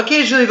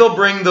occasionally they'll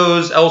bring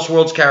those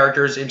Elseworlds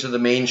characters into the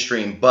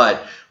mainstream,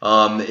 but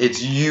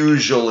it's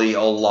usually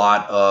a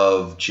lot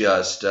of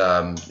just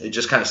kind of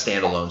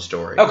standalone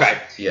stories. Okay.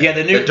 Yeah.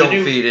 That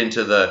don't feed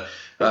into the.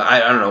 I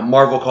don't know.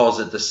 Marvel calls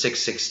it the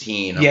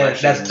 616. That's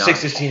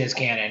 616 is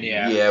canon.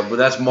 Yeah. Yeah, but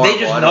that's Marvel. They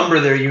just number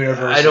their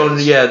universes. I don't.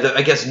 Yeah,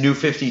 I guess New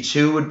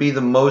 52 would be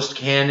the most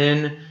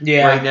canon.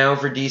 Yeah. Right now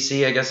for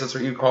DC, I guess that's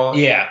what you call it.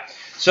 Yeah.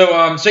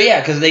 So yeah,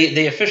 because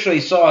they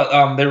officially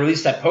saw they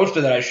released that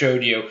poster that I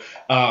showed you,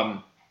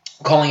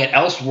 calling it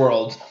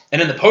Elseworlds,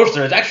 and in the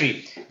poster it's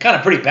actually kind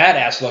of pretty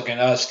badass looking.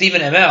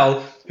 Stephen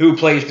Amell, who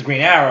plays the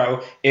Green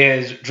Arrow,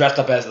 is dressed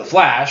up as the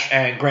Flash,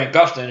 and Grant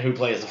Gustin, who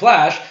plays the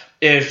Flash,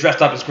 is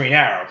dressed up as Green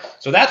Arrow.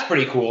 So that's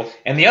pretty cool.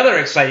 And the other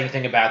exciting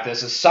thing about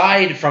this,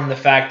 aside from the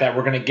fact that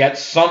we're going to get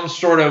some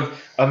sort of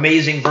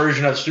amazing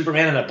version of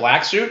Superman in a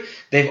black suit,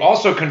 they've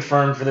also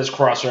confirmed for this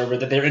crossover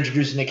that they're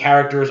introducing the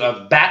characters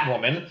of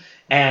Batwoman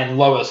and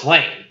Lois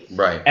Lane.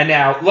 Right. And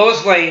now,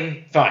 Lois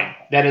Lane, fine.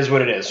 That is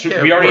what it is.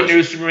 Yeah, we already course.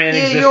 knew Superman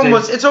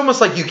existed. It's almost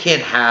like you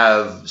can't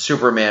have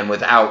Superman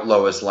without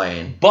Lois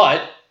Lane.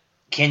 But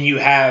can you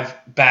have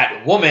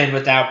Batwoman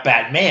without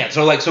Batman?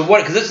 So what?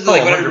 Because this is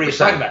like what everybody's 100%.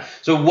 talking about.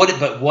 So what?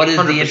 But what does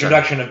 100%. the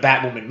introduction of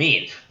Batwoman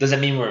mean? Does it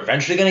mean we're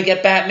eventually going to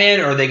get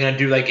Batman, or are they going to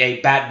do like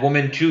a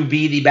Batwoman to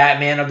be the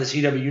Batman of the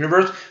CW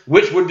universe,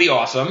 which would be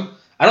awesome?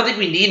 I don't think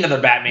we need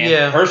another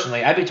Batman,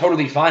 personally. I'd be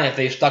totally fine if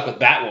they stuck with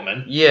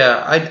Batwoman.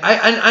 Yeah,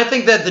 I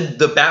think that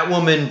the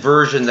Batwoman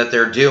version that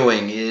they're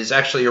doing is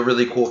actually a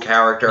really cool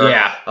character.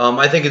 Yeah.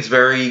 I think it's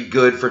very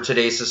good for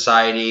today's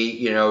society.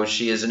 You know,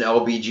 she is an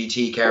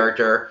LBGT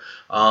character.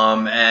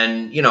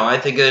 And, you know, I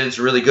think that it's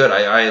really good.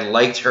 I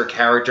liked her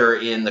character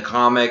in the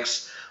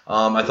comics.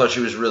 I thought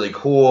she was really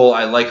cool.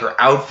 I like her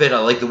outfit. I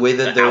like the way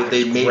that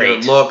they made her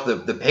look.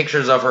 The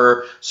pictures of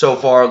her so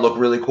far look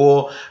really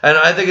cool. And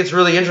I think it's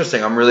really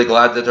interesting. I'm really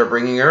glad that they're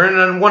bringing her in.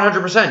 And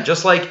 100%,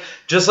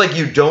 just like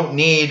you don't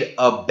need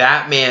a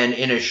Batman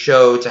in a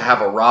show to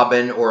have a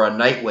Robin or a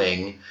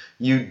Nightwing,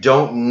 you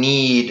don't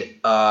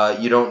need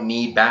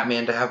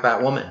Batman to have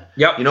Batwoman.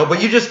 Yep. You know,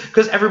 but you just,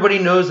 because everybody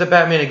knows that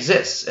Batman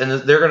exists, and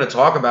they're going to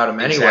talk about him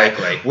anyway.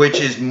 Exactly. Which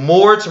is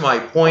more to my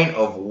point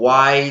of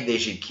why they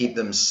should keep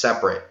them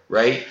separate,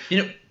 right?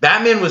 You know,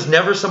 Batman was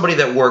never somebody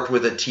that worked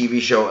with a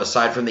TV show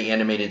aside from the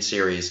animated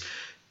series.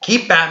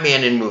 Keep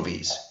Batman in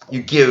movies.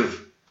 You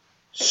give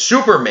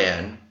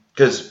Superman,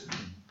 because,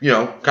 you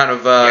know, kind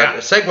of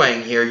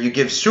segueing here, you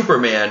give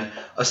Superman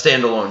a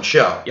standalone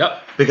show. Yep.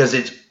 Because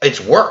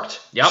it's worked.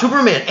 Yep.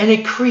 Superman, and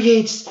it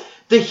creates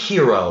the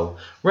hero,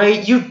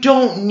 right? You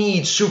don't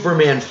need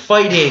Superman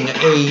fighting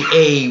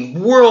a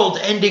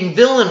world-ending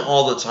villain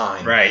all the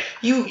time. Right.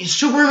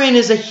 Superman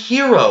is a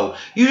hero.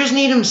 You just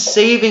need him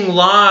saving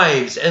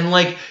lives and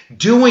like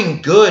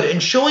doing good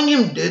and showing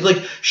him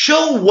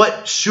show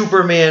what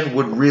Superman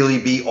would really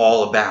be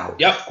all about.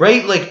 Yep.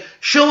 Right? Like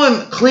show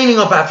him cleaning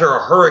up after a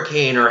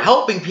hurricane or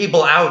helping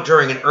people out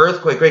during an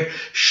earthquake, right?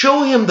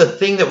 Show him the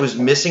thing that was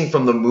missing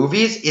from the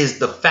movies is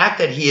the fact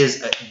that he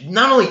is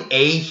not only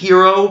a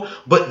hero,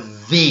 but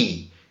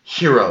the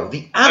hero,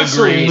 the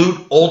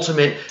absolute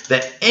ultimate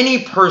that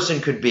any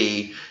person could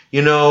be,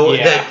 you know,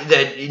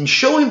 that and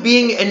show him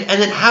being and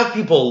then have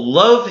people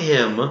love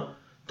him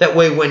that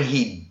way when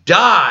he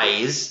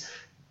dies.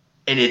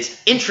 And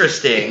it's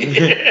interesting.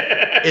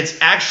 It's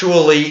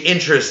actually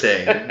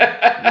interesting.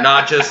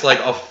 Not just like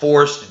a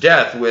forced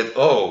death with,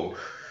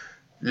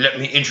 let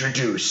me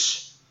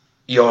introduce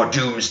your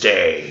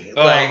doomsday.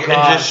 And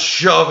just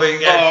shoving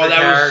extra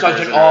that was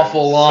such an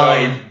awful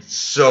line.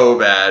 So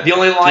bad. The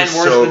only line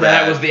worse than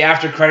that was the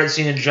after credit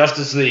scene in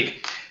Justice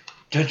League.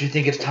 Don't you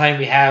think it's time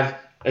we have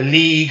a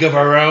league of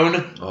our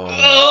own?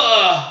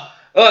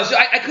 So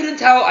I couldn't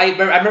tell. I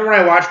remember when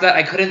I watched that,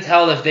 I couldn't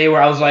tell if they were.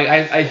 I was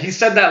like, he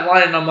said that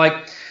line, and I'm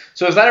like,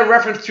 so is that a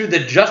reference to the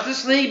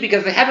Justice League?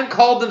 Because they haven't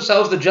called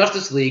themselves the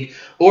Justice League,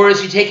 or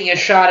is he taking a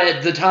shot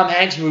at the Tom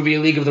Hanks movie, A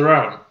League of Their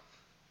Own?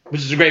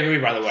 Which is a great movie,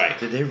 by the way.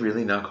 Did they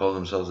really not call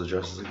themselves the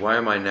Justice League? Why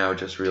am I now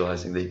just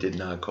realizing they did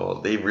not call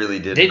it? They really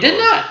didn't. They did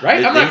not,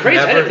 right? I'm not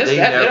crazy. They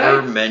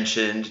never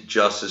mentioned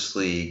Justice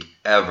League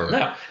ever.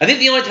 No. I think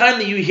the only time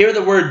that you hear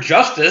the word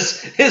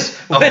justice is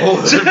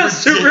when Superman.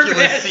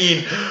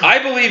 Scene. I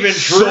believe in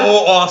truth.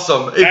 So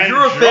awesome. If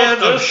you're a fan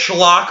of justice.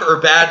 schlock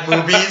or bad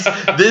movies,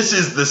 this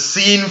is the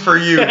scene for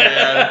you, man.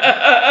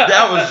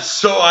 That was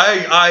so.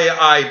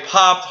 I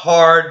popped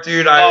hard,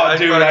 dude. I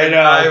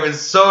know. I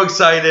was so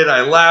excited.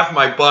 I laughed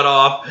my butt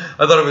off.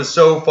 I thought it was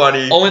so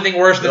funny. Only thing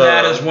worse than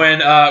that is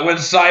when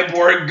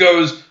Cyborg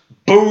goes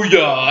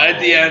booyah at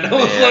the end. I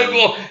was like,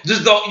 well,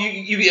 just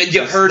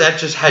you heard that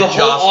just had the whole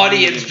Joss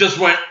audience Whedon. Just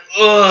went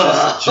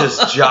ugh.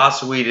 Just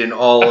Joss Whedon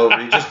all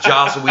over. Just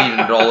Joss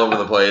Whedon all over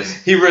the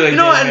place. He really did,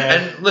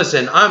 man. And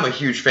listen, I'm a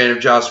huge fan of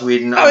Joss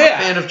Whedon. I'm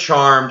a fan of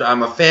Charmed.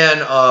 I'm a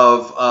fan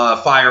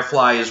of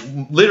Firefly. Is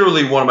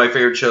literally one of my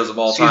favorite shows of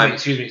all time.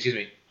 Excuse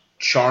me.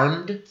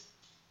 Charmed?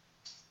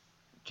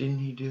 Didn't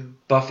he do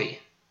Buffy?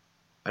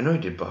 I know he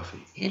did Buffy.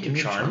 He didn't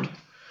do Charmed.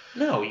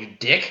 No, you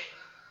dick.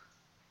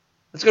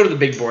 Let's go to the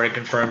big board and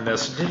confirm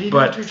this. Did he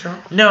not do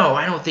Charmed? No,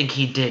 I don't think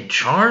he did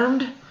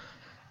Charmed.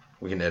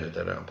 We can edit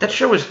that out. That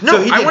show was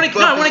I want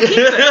to keep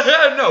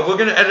this. No, we're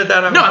gonna edit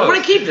that out. No, I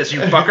want to keep this, you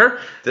fucker.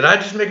 Did I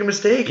just make a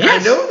mistake?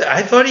 Yes. I know that.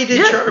 I thought he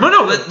did Charmed.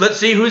 No. Let's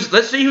see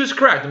who's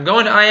correct. I'm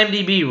going to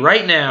IMDb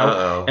right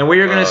now, and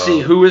we are going to see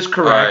who is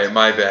correct. All right,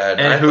 my bad.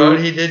 And I thought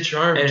he did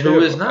Charmed and too. who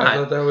is not. I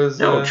thought that was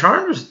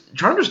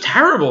Charmed was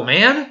terrible,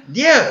 man.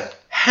 Yeah,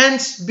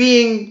 hence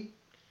being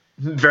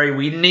very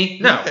Whedon-y.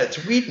 No, yeah,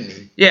 it's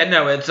Whedon-y. Yeah,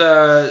 no, it's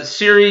a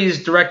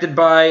series directed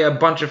by a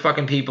bunch of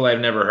fucking people I've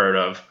never heard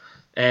of.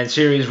 And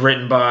series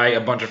written by a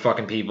bunch of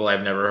fucking people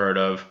I've never heard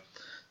of.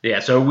 Yeah,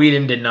 so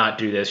Whedon did not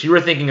do this. You were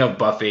thinking of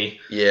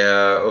Buffy.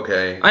 Yeah,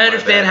 okay. I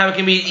understand how it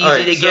can be easy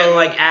Right, to get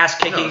like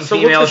ass-kicking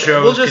female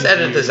shows. We'll just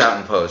edit this out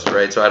in post,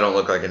 right? So I don't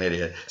look like an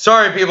idiot.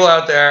 Sorry, people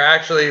out there.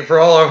 Actually, for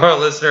all of our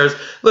listeners,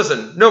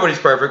 listen, nobody's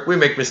perfect. We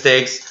make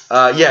mistakes.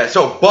 Yeah,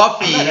 so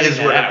Buffy is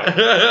where.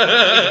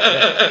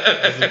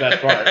 That's the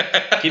best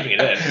part. Keeping it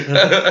in.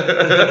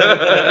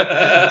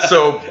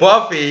 So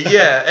Buffy,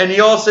 yeah, and he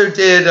also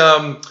did.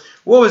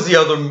 What was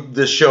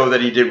the show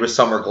that he did with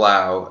Summer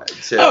Glau?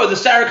 Oh, the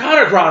Sarah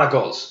Connor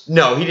Chronicles.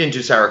 No, he didn't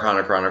do Sarah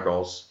Connor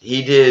Chronicles.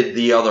 He did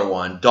the other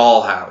one,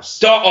 Dollhouse.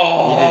 He did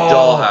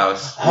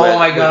Dollhouse. Oh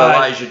my god. With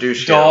Elijah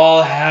Dushku.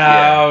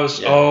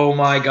 Dollhouse. Yeah. Oh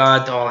my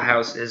god,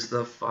 Dollhouse is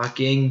the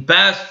fucking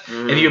best.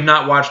 If you have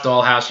not watched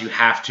Dollhouse, you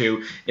have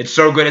to. It's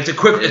so good. It's a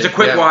quick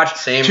watch.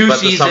 Same, 2 but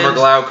seasons. the Summer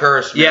Glau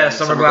curse, man. Yeah,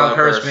 Summer Glau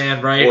curse,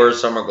 man, right? Or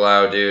Summer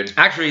Glau, dude.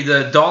 Actually,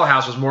 the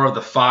Dollhouse was more of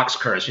the Fox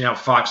curse. You know how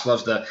Fox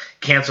loves to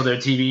cancel their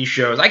TV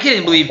shows. I can't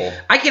even believe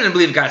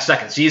it got a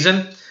second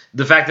season.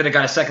 The fact that it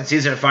got a second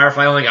season and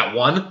Firefly only got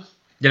 1.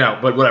 You know,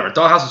 but whatever.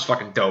 Dollhouse is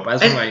fucking dope.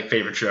 That's one of my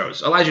favorite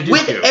shows. Elijah Dushku.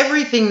 With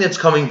everything that's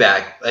coming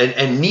back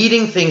and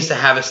needing things to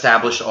have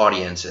established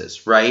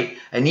audiences, right?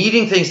 And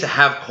needing things to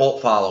have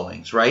cult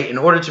followings, right? In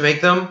order to make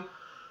them,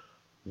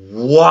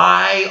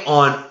 why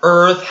on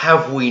earth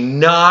have we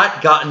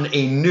not gotten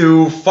a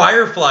new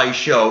Firefly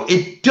show?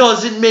 It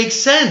doesn't make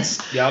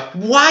sense. Yep.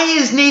 Why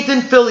is Nathan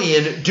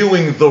Fillion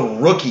doing The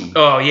Rookie?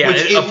 Oh, yeah.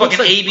 A fucking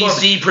like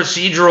ABC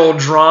procedural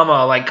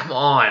drama. Like, come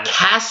on.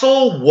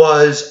 Castle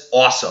was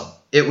awesome.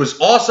 It was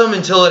awesome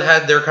until it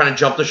had their kind of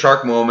jump the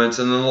shark moments,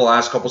 and then the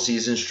last couple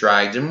seasons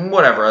dragged, and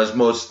whatever, as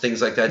most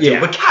things like that do. Yeah.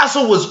 But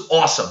Castle was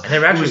awesome. I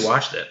never actually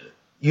watched it.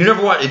 You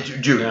never watched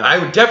it? Dude, No. I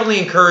would definitely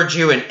encourage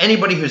you, and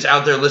anybody who's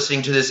out there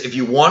listening to this, if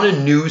you want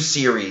a new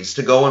series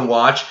to go and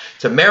watch,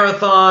 to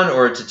marathon,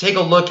 or to take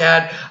a look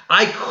at,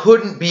 I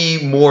couldn't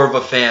be more of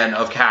a fan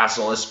of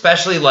Castle,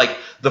 especially like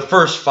the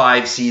first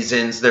 5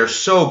 seasons. They're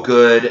so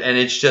good, and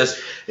it's just...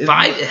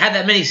 5? It had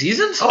that many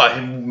seasons?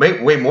 Oh,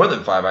 way more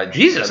than 5. I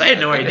had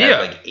no idea. It had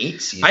like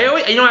 8 seasons.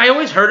 I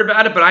always heard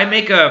about it, but I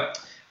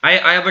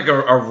have like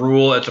a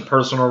rule. It's a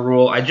personal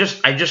rule. I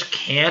just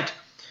can't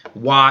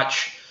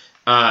watch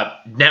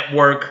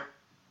network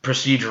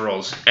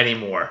procedurals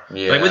anymore.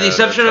 Yeah, like with the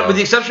exception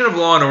of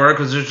Law and Order,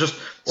 because there's just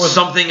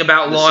something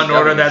about Law and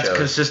Order that's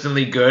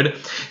consistently good.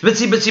 But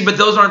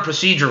those aren't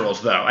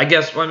procedurals though. I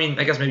guess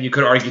maybe you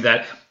could argue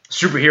that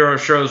superhero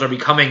shows are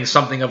becoming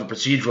something of a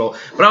procedural,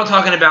 but I'm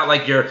talking about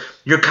like your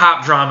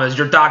cop dramas,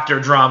 your doctor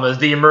dramas,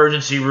 the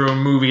emergency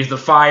room movies, the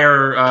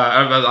fire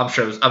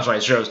shows,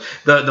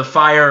 the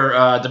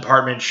fire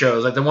department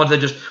shows, like the ones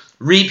that just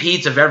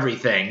repeats of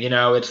everything. You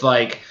know, it's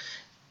like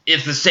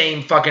it's the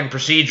same fucking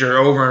procedure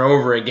over and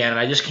over again, and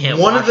I just can't.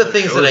 One of the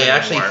things that I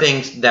actually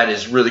think that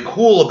is really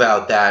cool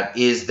about that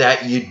is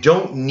that you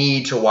don't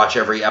need to watch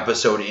every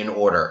episode in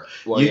order.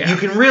 Well, you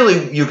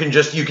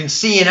can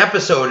see an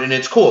episode and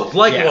it's cool. It's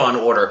like Law and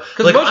Order.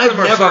 Like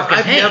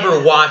I've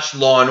never watched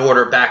Law and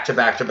Order back to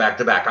back to back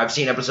to back. I've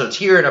seen episodes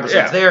here and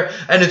episodes there,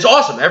 and it's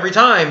awesome every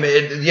time.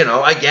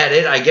 I get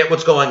it. I get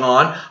what's going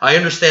on. I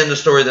understand the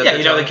story that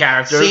they're telling. The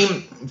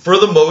characters. For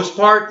the most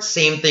part,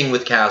 same thing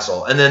with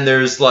Castle. And then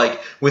there's like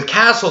with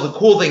Castle, the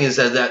cool thing is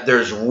that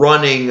there's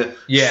running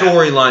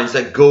storylines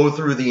that go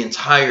through the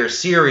entire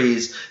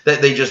series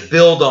that they just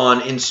build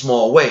on in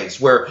small ways,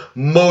 where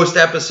most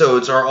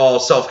episodes are all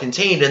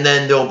self-contained, and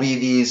then there'll be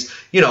these,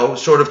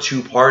 sort of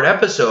 2-part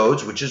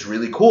episodes, which is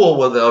really cool,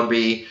 where there'll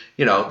be,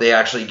 they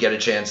actually get a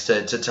chance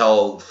to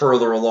tell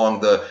further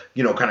along the,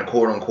 kind of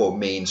quote-unquote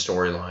main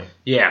storyline.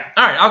 Yeah.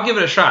 All right, I'll give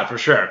it a shot for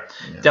sure.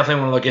 Yeah.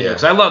 Definitely want to look into it,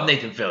 because I love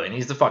Nathan Fillion.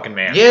 He's the fucking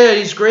man. Yeah,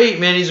 he's great,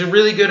 man. He's a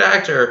really good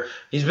actor.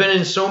 He's been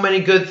in so many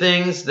good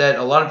things that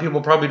a lot of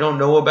people probably don't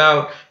know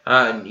about.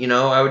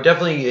 I would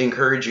definitely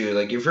encourage you,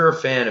 like, if you're a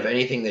fan of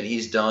anything that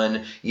he's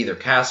done, either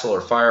Castle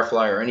or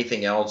Firefly or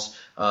anything else,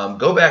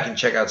 go back and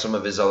check out some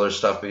of his other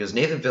stuff, because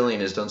Nathan Fillion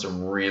has done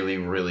some really,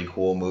 really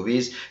cool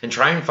movies, and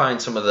try and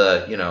find some of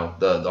the,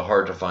 the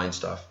hard to find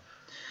stuff.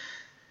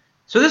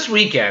 So this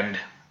weekend,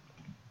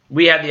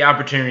 we had the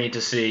opportunity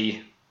to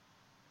see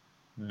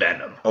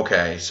Venom.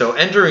 Okay, so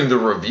entering the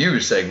review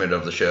segment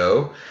of the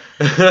show.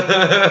 I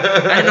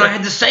didn't know I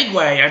had to segue.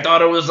 I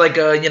thought it was like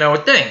a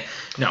thing.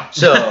 No.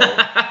 So,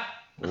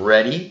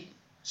 ready,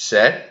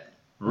 set,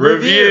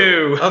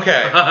 review.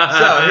 Okay,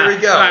 so here we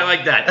go. I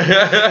like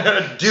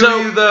that.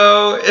 You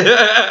though?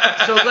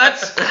 So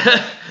let's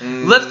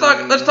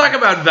talk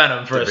about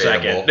Venom for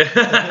Debatable. a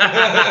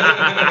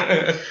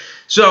second.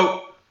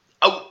 So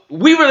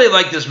we really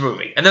like this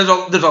movie, and there's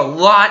a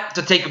lot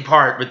to take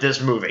apart with this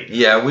movie.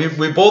 Yeah,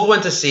 we both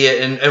went to see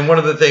it, and one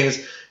of the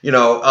things,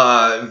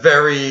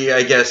 very,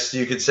 I guess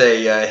you could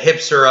say,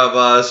 hipster of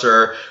us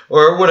or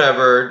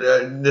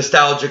whatever,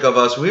 nostalgic of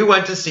us, we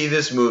went to see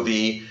this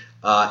movie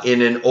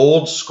in an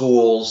old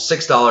school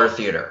 $6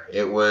 theater.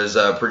 It was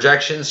a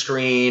projection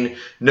screen,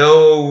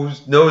 no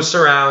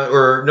surround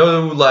or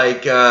no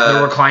like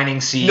no reclining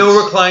seats,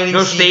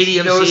 no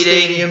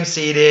stadium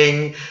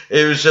seating.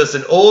 It was just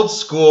an old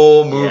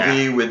school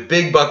movie with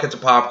big buckets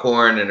of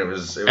popcorn, and it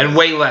was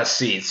way less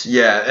seats.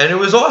 Yeah, and it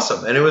was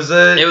awesome, and it was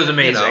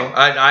amazing.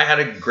 I had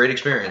a great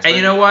experience. And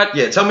you know what?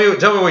 Yeah, tell me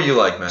what you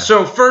like, man.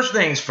 So first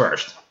things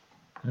first,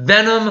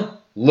 Venom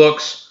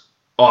looks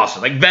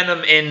awesome. Like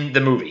Venom in the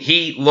movie,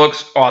 he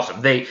looks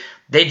awesome. They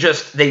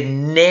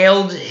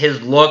nailed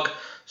his look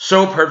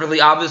so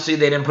perfectly. Obviously,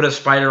 they didn't put a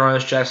spider on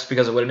his chest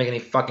because it wouldn't make any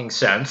fucking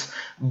sense.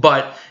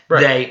 But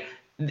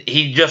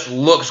he just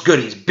looks good.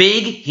 He's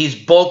big, he's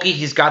bulky,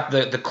 he's got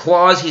the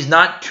claws, he's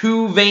not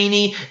too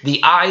veiny,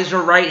 the eyes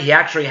are right, he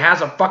actually has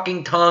a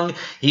fucking tongue,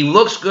 he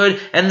looks good,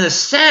 and the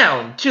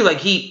sound too, like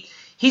he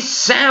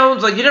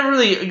sounds like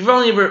you've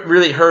only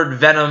really heard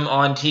Venom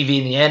on TV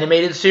in the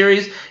animated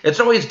series. It's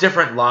always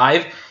different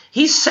live.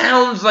 He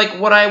sounds like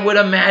what I would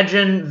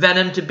imagine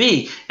Venom to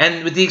be.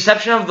 And with the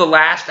exception of the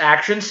last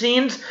action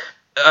scenes,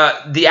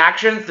 the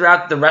action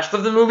throughout the rest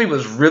of the movie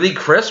was really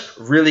crisp,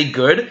 really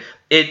good.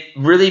 It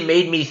really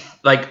made me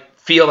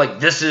feel like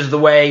this is the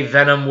way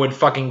Venom would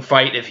fucking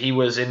fight if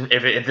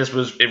this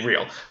was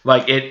real.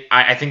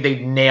 I think they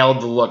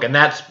nailed the look, and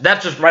that's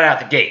just right out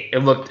the gate. It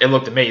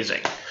looked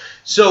amazing.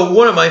 So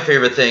one of my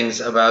favorite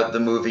things about the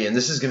movie, and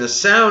this is going to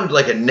sound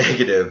like a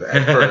negative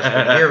at first,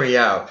 but hear me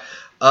out.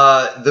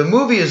 The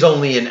movie is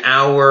only an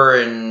hour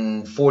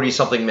and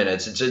 40-something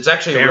minutes. It's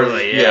actually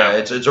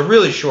it's a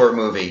really short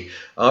movie.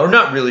 Or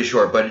not really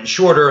short, but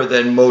shorter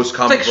than most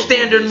comic book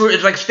movies.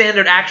 It's like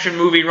standard action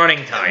movie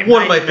running time.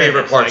 One of my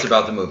favorite parts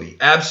about the movie.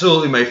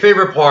 Absolutely my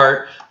favorite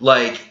part.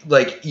 Like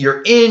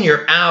you're in,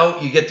 you're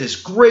out, you get this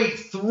great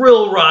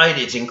thrill ride.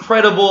 It's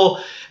incredible.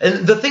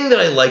 And the thing that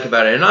I like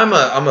about it, and I'm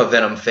a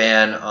Venom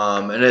fan,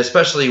 and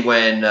especially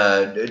when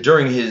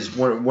during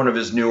one of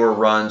his newer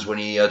runs when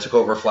he took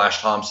over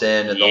Flash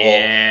Thompson and the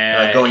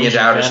whole going into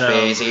outer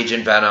space,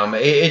 Agent Venom.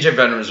 Agent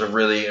Venom is a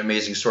really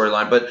amazing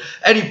storyline. But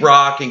Eddie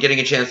Brock and getting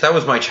a chance, that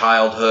was my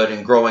childhood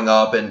and growing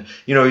up, and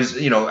he's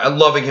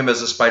loving him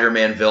as a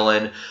Spider-Man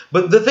villain.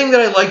 But the thing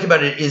that I liked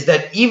about it is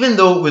that even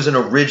though it was an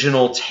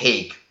original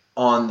take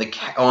on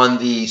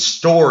the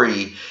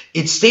story,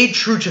 it stayed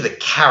true to the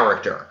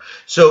character.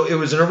 So it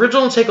was an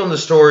original take on the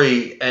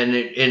story, and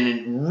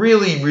it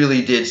really,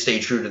 really did stay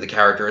true to the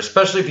character,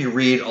 especially if you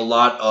read a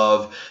lot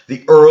of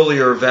the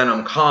earlier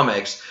Venom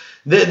comics.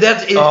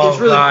 It's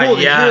really cool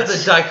to hear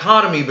the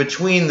dichotomy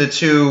between the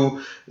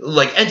two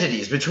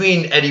entities,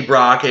 between Eddie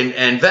Brock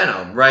and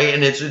Venom, right?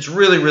 And it's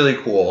really, really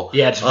cool.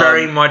 Yeah, it's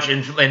very much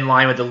in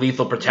line with the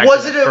Lethal Protector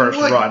first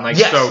run.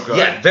 Yes, so good.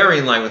 Yeah, very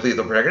in line with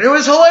Lethal Protector. It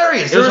was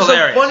hilarious. There were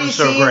some funny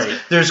scenes.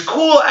 Great. There's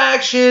cool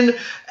action.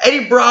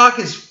 Eddie Brock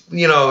is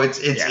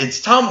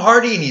it's Tom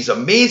Hardy, and he's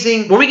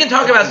amazing. Well, we can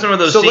talk about some of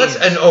those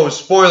scenes.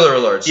 Spoiler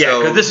alert. Yeah,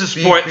 because this is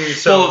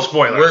full of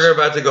spoilers. We're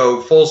about to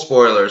go full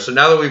spoilers. So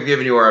now that we've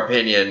given you our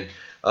opinion,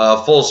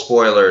 full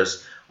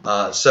spoilers.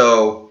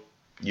 So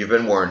you've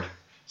been warned.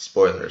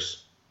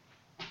 Spoilers.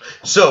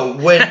 So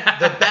when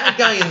the bad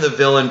guy and the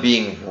villain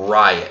being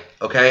Riot,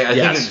 okay? I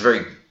think it's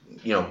very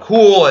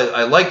cool.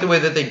 I like the way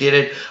that they did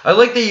it. I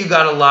like that you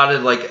got a lot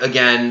of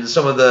again,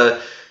 some of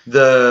the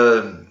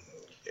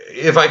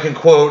if I can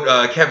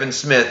quote Kevin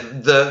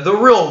Smith, the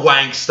real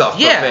wank stuff for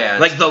fans.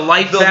 Like the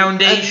Life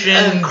Foundation,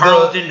 and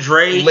Carlton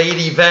Drake,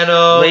 Lady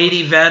Venom.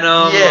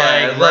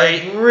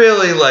 Yeah,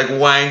 really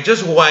wank,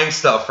 just wank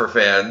stuff for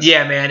fans.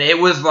 Yeah, man, it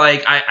was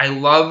I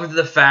loved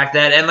the fact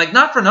that, and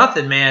not for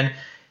nothing, man.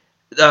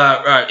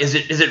 Is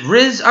it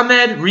Riz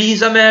Ahmed?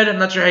 Riz Ahmed? I'm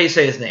not sure how you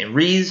say his name.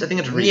 Riz? I think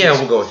it's Riz. Yeah,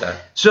 we'll go with that.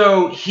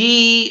 So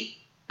he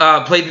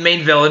played the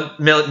main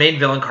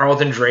villain,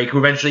 Carlton Drake, who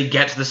eventually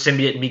gets the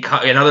symbiote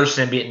and another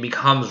symbiote and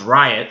becomes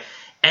Riot.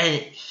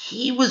 And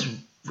he was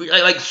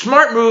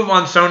smart move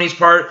on Sony's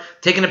part,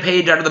 taking a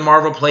page out of the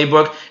Marvel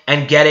playbook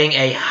and getting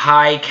a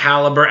high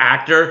caliber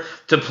actor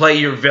to play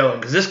your villain,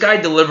 because this guy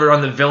delivered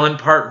on the villain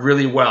part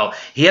really well.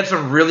 He had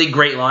some really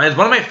great lines.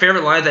 One of my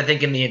favorite lines, I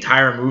think, in the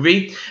entire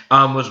movie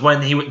was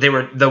when they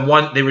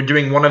were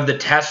doing one of the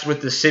tests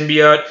with the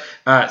symbiote.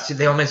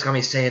 They almost got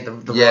me saying it the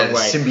wrong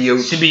way.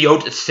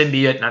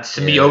 Symbiote, not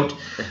symbiote.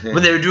 Yeah.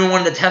 When they were doing one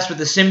of the tests with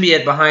the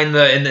symbiote behind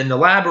in the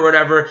lab or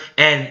whatever,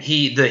 and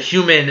the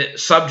human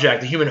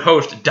subject, the human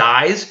host,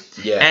 dies.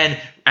 Yeah.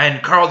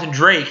 And Carlton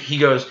Drake,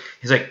 he's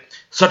like,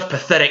 such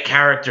pathetic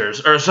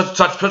characters, or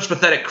such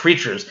pathetic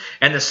creatures.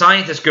 And the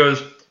scientist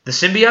goes, the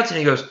symbiotes? And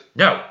he goes,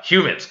 no,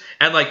 humans.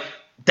 And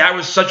that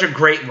was such a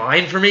great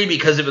line for me,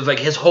 because it was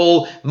his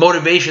whole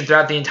motivation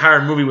throughout the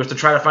entire movie was to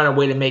try to find a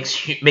way to make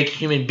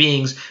human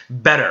beings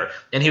better,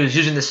 and he was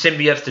using the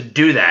symbiotes to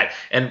do that.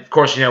 And of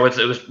course, it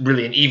was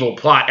really an evil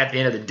plot at the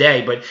end of the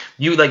day, but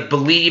you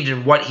believed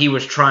in what he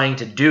was trying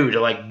to do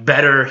to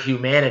better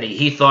humanity.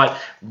 He thought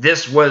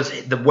this was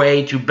the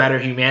way to better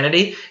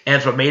humanity, and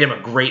it's what made him a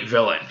great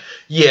villain.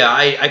 Yeah,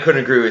 I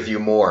couldn't agree with you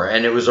more.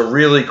 And it was a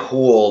really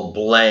cool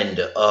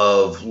blend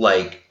of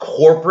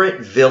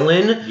corporate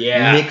villain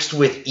Yeah. mixed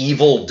with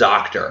evil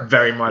doctor.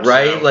 Very much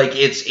right? so. Like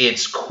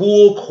it's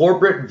cool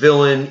corporate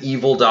villain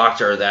evil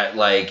doctor that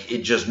like it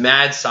just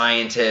mad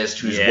scientist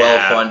who's Yeah.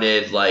 well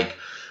funded, like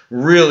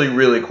really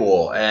really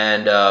cool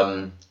and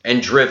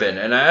driven,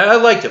 and I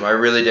liked him. I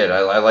really did.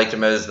 I liked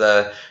him as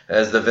the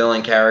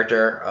villain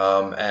character.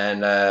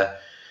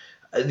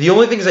 The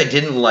only things I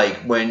didn't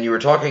like when you were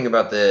talking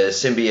about the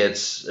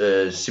symbiotes,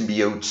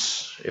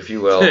 if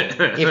you will,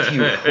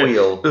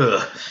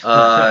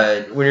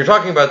 when you're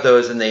talking about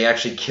those and they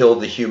actually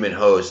killed the human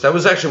host, that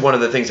was actually one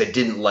of the things I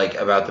didn't like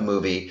about the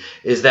movie,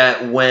 is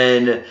that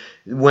when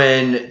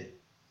there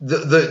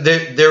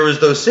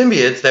was those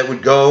symbiotes that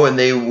would go and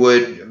they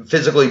would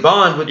physically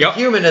bond with the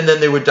human, and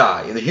then they would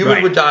die. And the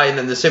human would die, and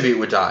then the symbiote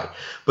would die.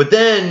 But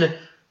then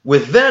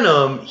with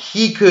Venom,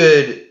 he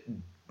could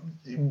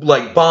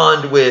like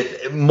bond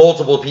with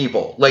multiple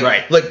people.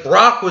 Like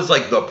Brock was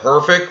like the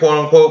perfect,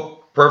 quote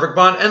unquote, perfect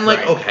bond. And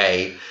like,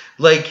 okay,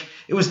 like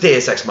it was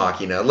Deus Ex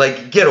Machina.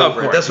 Like, get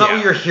over it. That's not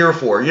what you're here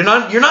for. You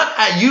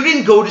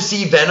didn't go to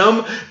see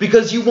Venom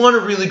because you want a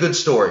really good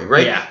story,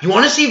 right? Yeah. You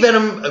want to see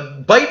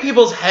Venom bite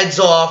people's heads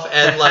off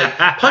and like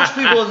punch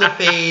people in the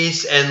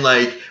face and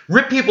like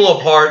rip people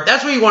apart.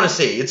 That's what you want to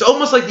see. It's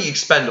almost like the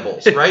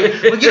Expendables, right?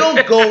 Like, you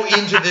don't go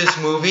into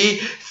this movie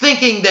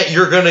thinking that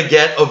you're going to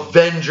get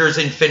Avengers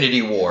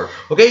Infinity War,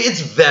 okay? It's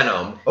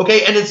Venom,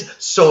 okay? And it's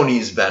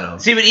Sony's Venom.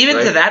 See, but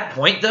even to that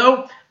point,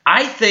 though,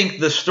 I think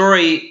the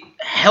story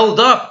held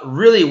up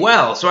really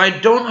well. So I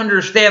don't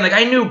understand. Like,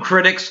 I knew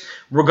critics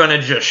were going to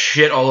just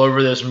shit all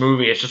over this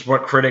movie. It's just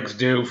what critics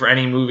do for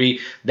any movie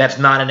that's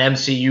not an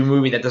MCU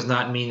movie. That does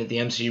not mean that the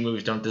MCU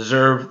movies don't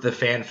deserve the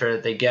fanfare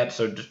that they get.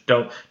 So just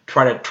don't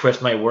try to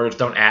twist my words.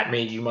 Don't at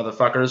me, you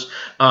motherfuckers.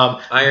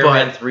 Iron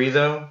Man 3,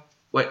 though?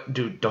 What?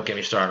 Dude, don't get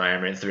me started on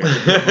Iron Man 3. You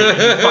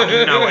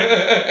fucking know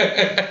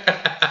it.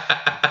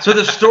 So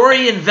the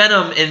story in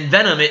Venom,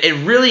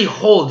 it really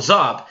holds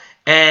up.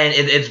 And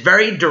it's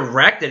very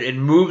direct. It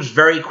moves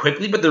very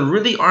quickly, but there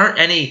really aren't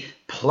any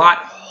plot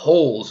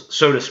holes,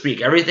 so to speak.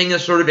 Everything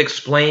is sort of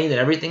explained and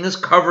everything is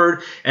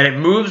covered, and it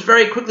moves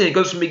very quickly. It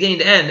goes from beginning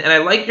to end. And I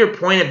like your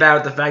point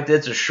about the fact that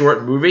it's a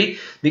short movie,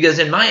 because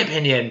in my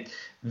opinion,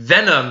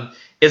 Venom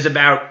is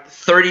about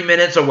 30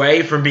 minutes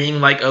away from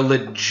being like a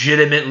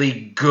legitimately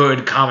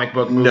good comic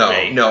book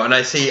movie. No, and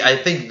I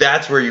think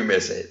that's where you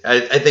miss it.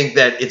 I think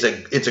that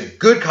it's a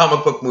good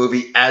comic book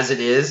movie as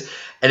it is.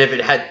 And if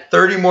it had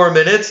 30 more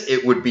minutes,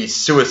 it would be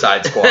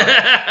Suicide Squad. It would be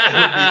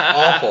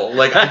awful.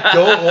 Like, I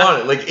don't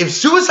want it. Like, if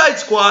Suicide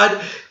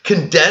Squad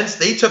condensed,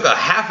 they took a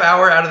half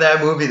hour out of that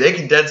movie, they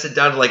condensed it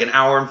down to like an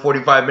hour and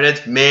 45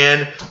 minutes,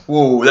 man,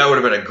 ooh, that would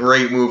have been a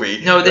great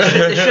movie. No, they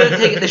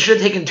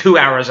should have taken 2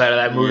 hours out of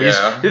that movie.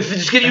 Yeah.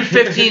 Just give you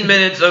 15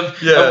 minutes of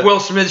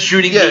Will Smith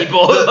shooting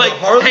people,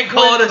 and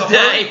call it a day.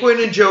 Harley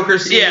Quinn and Joker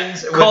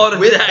scenes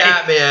with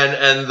Batman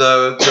and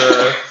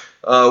the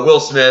Will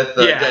Smith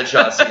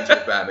Deadshot scenes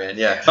with Batman,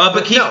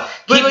 but keep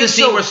the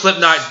scene where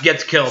Slipknot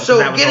gets killed. So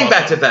getting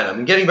back to Venom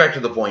and getting back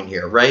to the point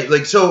here, right?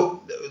 Like,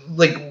 so,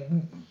 like,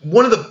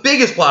 one of the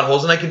biggest plot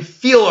holes, and I can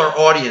feel our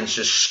audience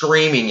just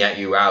screaming at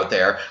you out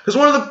there, because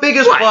one of the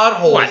biggest plot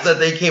holes that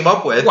they came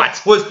up with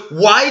was,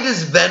 why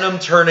does Venom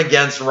turn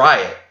against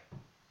Riot?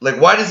 Like,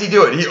 why does he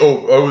do it?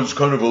 I was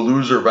kind of a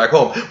loser back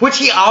home. Which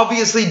he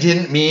obviously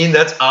didn't mean.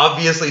 That's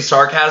obviously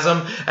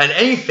sarcasm. And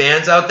any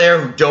fans out there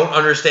who don't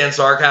understand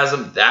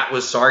sarcasm, that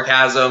was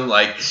sarcasm.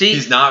 Like,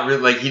 he's not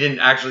really, like, he didn't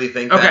actually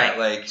think that.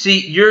 Like,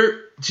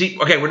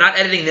 okay, we're not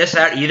editing this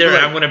out either,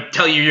 and I'm going to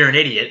tell you you're an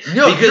idiot.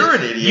 No, you're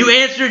an idiot. You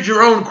answered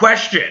your own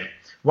question.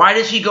 Why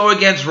does he go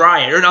against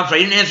Riot? Or, no, I'm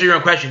sorry, you didn't answer your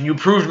own question. You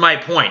proved my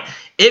point.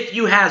 If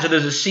you have, so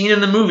there's a scene in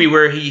the movie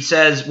where Eddie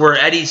says to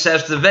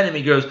the Venom,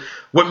 he goes,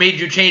 what made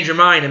you change your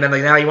mind? And then,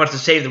 like, now he wants to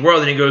save the world,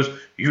 and he goes,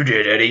 you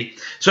did, Eddie.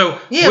 So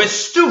it's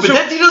stupid.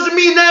 He doesn't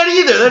mean that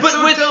either. That's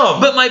so dumb.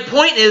 But my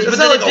point is, it's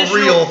not like a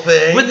real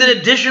thing. With an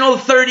additional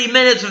 30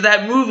 minutes of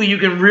that movie, you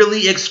can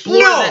really explore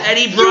the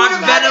Eddie Brock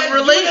Venom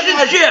relationship. You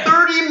would have had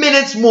 30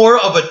 minutes more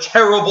of a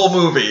terrible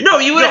movie. No,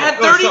 you would have had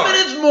 30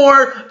 minutes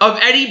more of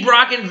Eddie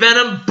Brock and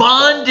Venom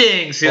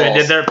bonding. See what I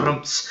did there?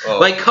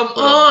 Like, come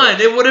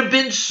on. It would have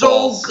been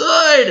so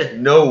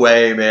good. No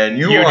way, man.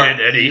 You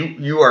did, Eddie.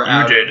 You are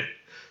out. You did.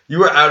 You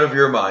were out of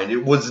your mind.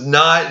 It was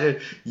not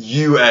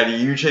you,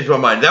 Eddie. You changed my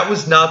mind. That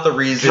was not the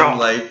reason.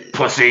 Jump,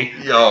 pussy.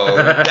 Yo,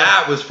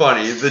 that was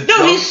funny. He said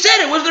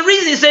it was the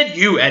reason. He said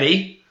you,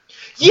 Eddie.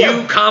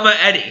 Yeah. You,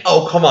 Eddie.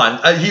 Oh, come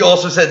on. He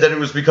also said that it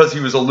was because he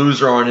was a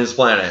loser on his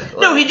planet.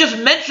 No, he just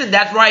mentioned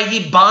that's why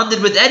he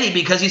bonded with Eddie,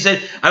 because he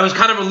said, I was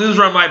kind of a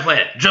loser on my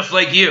planet, just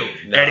like you,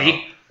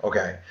 Eddie.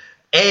 Okay.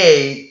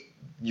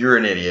 you're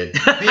an idiot. B,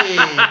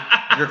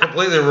 you're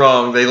completely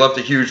wrong. They left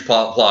a huge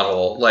plot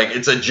hole. Like,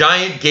 it's a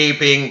giant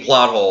gaping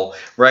plot hole,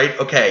 right?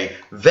 Okay,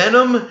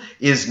 Venom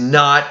is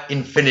not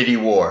Infinity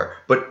War,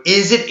 but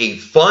is it a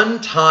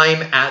fun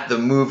time at the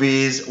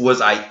movies?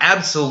 Was I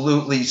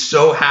absolutely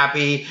so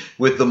happy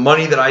with the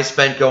money that I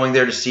spent going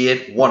there to see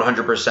it?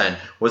 100%.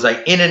 Was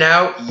I in and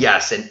out?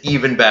 Yes, and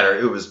even better.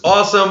 It was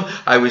awesome.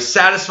 I was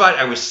satisfied.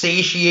 I was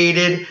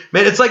satiated.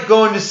 Man, it's like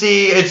going to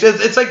see.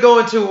 It's like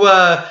going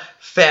to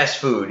fast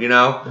food, you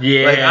know?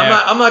 Yeah. Like,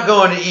 I'm not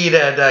going to eat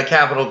at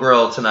Capitol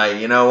Grill tonight.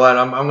 You know what?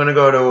 I'm gonna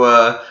go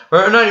to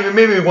or not even,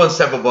 maybe one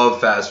step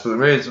above fast food.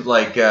 Maybe it's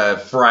like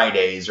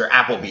Fridays or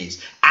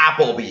Applebee's.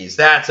 Applebee's,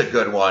 that's a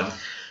good one.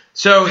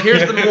 So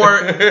here's the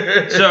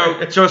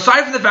more so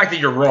aside from the fact that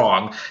you're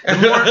wrong,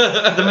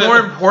 the more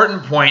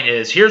important point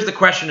is, here's the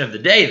question of the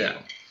day though.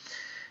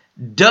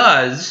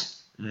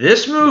 Does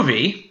this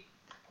movie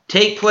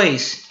take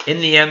place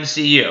in the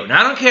MCU? Now,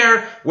 I don't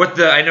care what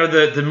I know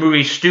the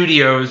movie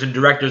studios and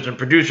directors and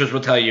producers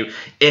will tell you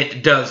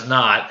it does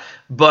not.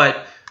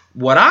 But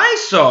what I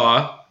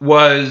saw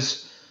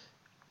was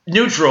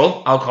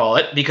neutral, I'll call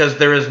it, because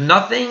there is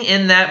nothing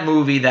in that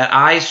movie that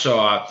I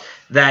saw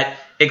that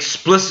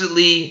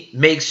explicitly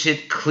makes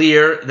it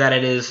clear that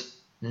it is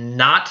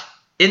not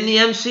in the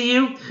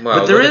MCU. Well,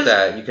 but there look is at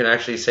that. You can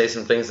actually say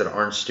some things that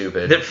aren't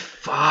stupid.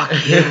 Fuck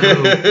you.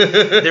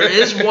 There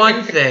is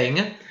one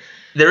thing.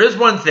 There is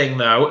one thing,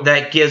 though,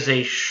 that gives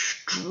a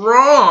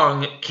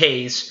strong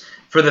case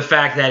for the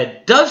fact that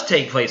it does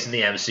take place in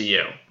the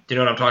MCU. Do you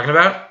know what I'm talking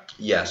about?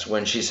 Yes,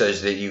 when she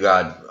says that you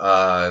got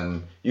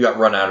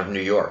run out of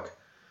New York.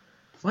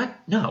 What?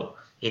 No,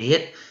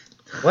 idiot.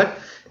 What?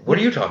 What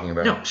are you talking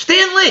about? No,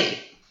 Stan Lee.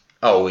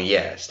 Oh,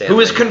 yeah, Stan Who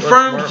Lee. is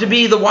confirmed to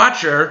be the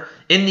Watcher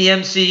in the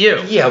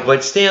MCU. Yeah,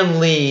 but Stan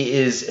Lee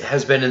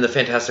has been in the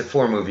Fantastic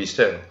Four movies,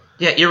 too.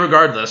 Yeah,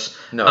 irregardless.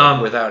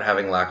 No, without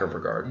having lack of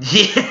regard.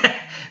 Yeah,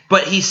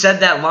 but he said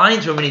that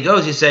line to him when he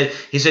goes. He said,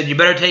 you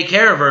better take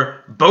care of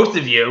her, both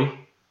of you.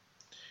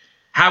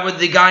 How would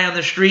the guy on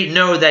the street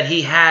know that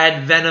he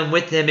had Venom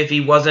with him if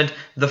he wasn't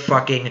the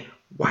fucking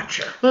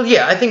Watcher? Well,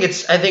 yeah, I think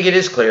it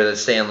is clear that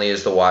Stan Lee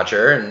is the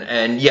Watcher,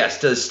 and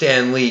yes, does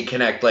Stan Lee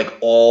connect like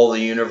all the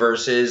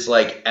universes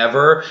like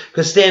ever?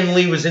 Because Stan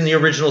Lee was in the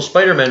original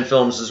Spider-Man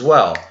films as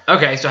well.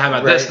 Okay, so how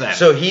about this then?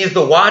 So he's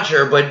the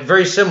Watcher, but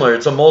very similar.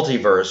 It's a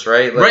multiverse,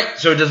 right? Like, right.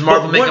 So does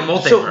Marvel make a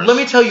multiverse? So let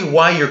me tell you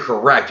why you're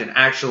correct. And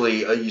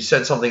actually, you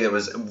said something that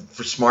was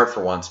smart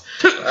for once.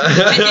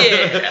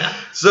 Yeah.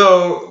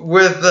 So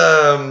with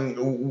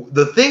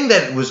the thing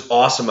that was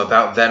awesome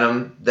about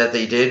Venom that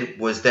they did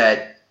was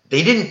that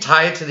they didn't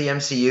tie it to the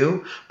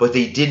MCU, but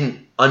they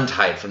didn't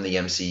untie it from the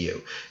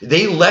MCU.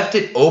 They left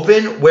it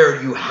open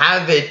where you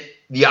have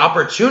the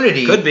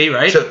opportunity could be,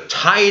 right, to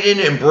tie it in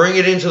and bring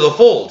it into the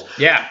fold.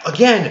 Yeah.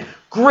 Again,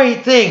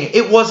 great thing.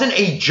 It wasn't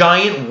a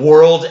giant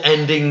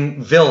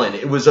world-ending villain.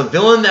 It was a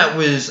villain that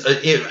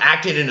it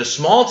acted in a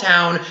small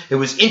town. It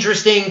was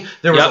interesting.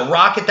 There was a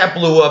rocket that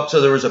blew up, so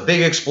there was a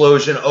big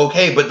explosion.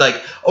 Okay, but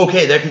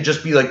that could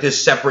just be like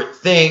this separate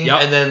thing,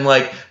 and then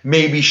like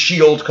maybe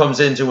S.H.I.E.L.D. comes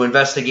in to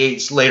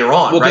investigate later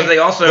on. Well, because they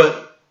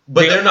also.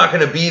 But they're not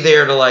going to be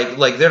there to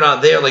like they're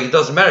not there, like it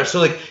doesn't matter.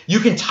 So like you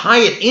can tie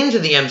it into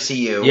the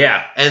MCU,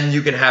 and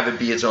you can have it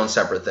be its own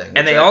separate thing.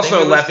 And they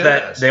also left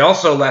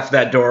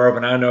that door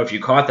open. I don't know if you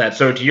caught that.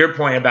 So to your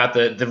point about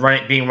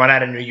the being run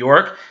out of New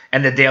York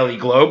and the Daily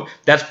Globe,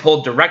 that's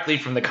pulled directly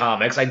from the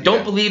comics. I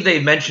don't believe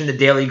they've mentioned the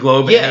Daily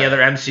Globe in any other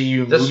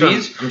MCU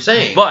movies. What I'm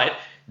saying. But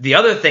the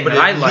other thing that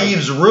I like, it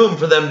leaves room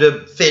for them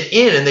to fit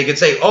in, and they could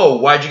say, "Oh,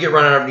 why'd you get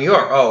run out of New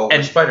York? Oh,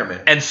 we're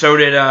Spider-Man." And so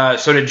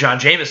did John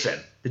Jameson.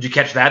 Did you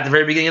catch that at the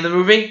very beginning of the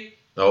movie?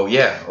 Oh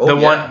yeah. The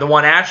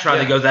one Astron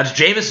that goes, that's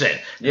Jameson.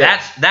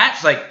 Yeah.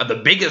 That's like the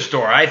biggest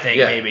door, I think,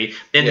 maybe,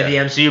 into the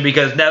MCU,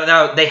 because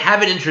now they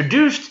haven't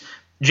introduced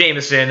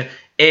Jameson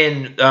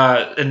in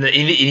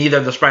either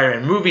of the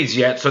Spider-Man movies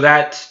yet, so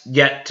that's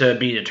yet to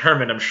be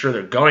determined. I'm sure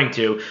they're going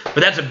to, but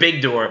that's a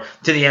big door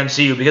to the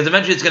MCU, because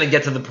eventually it's going to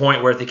get to the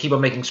point where if they keep on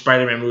making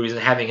Spider-Man movies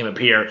and having him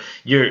appear,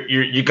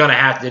 you're going to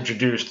have to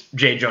introduce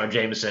J. Jonah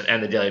Jameson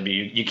and the Daily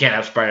Bugle. You can't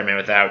have Spider-Man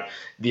without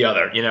the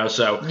other,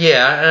 so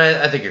yeah,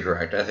 and I think you're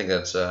correct. I think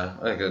that's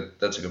a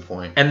good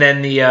point. And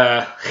then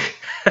the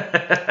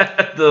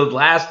the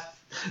last.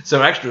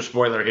 So extra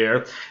spoiler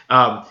here.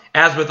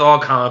 As with all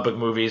comic book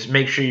movies,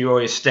 make sure you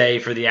always stay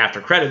for the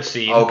after credits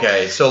scene.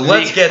 Okay, so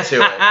let's get to it.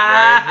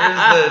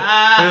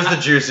 Right? Here's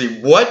the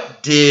juicy.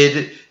 What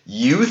did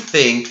you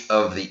think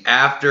of the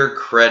after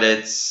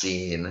credits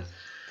scene?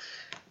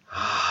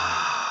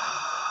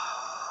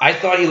 I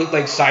thought he looked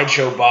like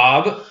Sideshow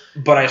Bob,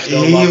 but I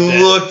still loved it.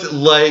 He looked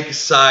like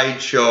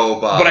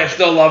Sideshow Bob. But I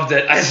still loved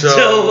it.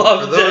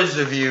 For those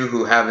of you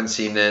who haven't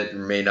seen it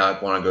and may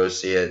not want to go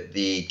see it,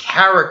 the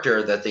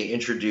character that they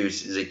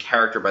introduce is a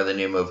character by the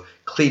name of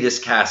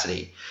Cletus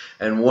Cassidy.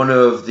 And one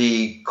of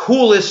the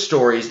coolest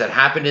stories that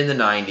happened in the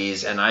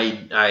 90s, and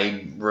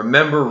I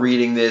remember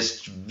reading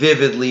this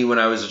vividly when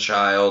I was a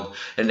child,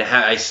 and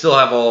I still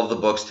have all of the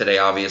books today,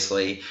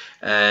 obviously,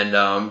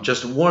 and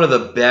just one of the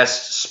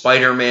best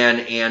Spider-Man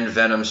and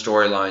Venom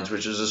storylines,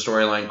 which is a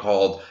storyline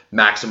called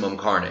Maximum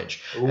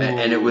Carnage.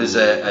 And it was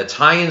a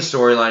tie-in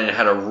storyline. It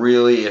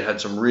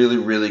had some really,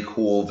 really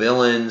cool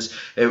villains.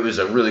 It was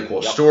a really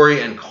cool story,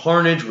 and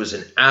Carnage was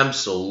an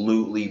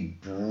absolutely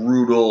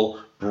brutal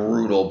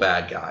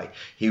bad guy.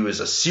 He was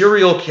a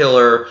serial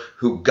killer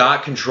who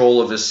got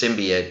control of his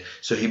symbiote,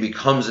 so he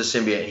becomes a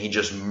symbiote and he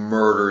just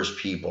murders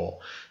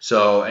people.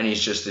 And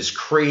he's just this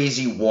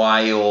crazy,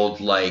 wild,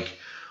 like,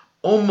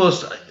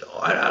 almost,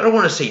 I don't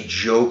want to say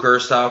Joker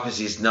style because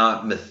he's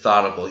not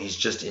methodical. He's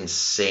just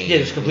insane. Yeah,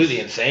 just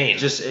completely insane.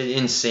 Just an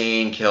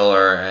insane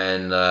killer,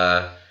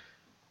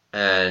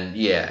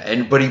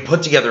 but he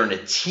put together a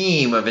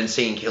team of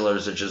insane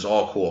killers, which is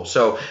all cool.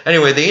 So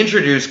anyway, they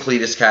introduced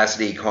Cletus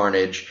Cassidy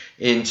Carnage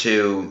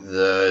into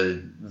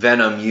the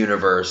Venom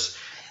universe.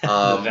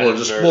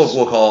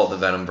 We'll call it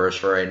the Venomverse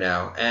for right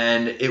now.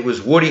 And it was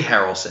Woody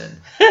Harrelson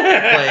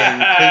playing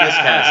Cletus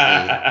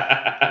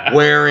Cassidy,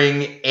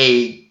 wearing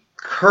a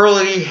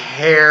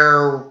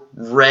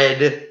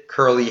red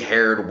curly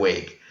haired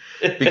wig,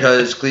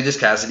 because Cletus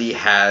Cassidy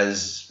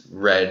has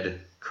red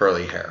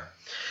curly hair.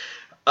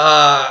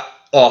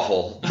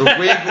 Awful. The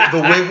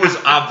wig was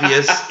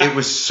obvious. It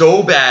was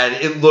so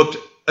bad. It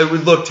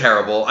would look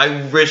terrible. I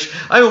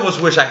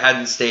almost wish I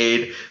hadn't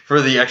stayed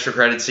for the extra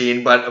credit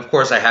scene, but of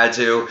course I had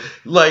to.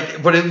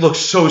 But it looked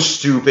so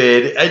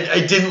stupid.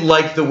 I didn't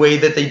like the way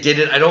that they did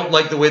it. I don't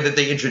like the way that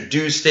they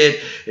introduced it.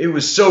 It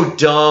was so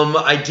dumb.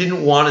 I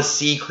didn't want to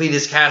see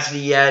Cletus Cassidy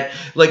yet.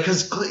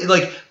 Because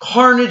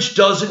Carnage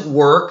doesn't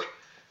work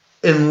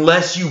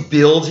unless you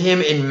build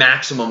him in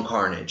Maximum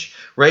Carnage,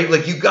 right?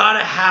 You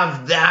gotta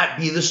have that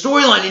be the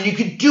storyline, and you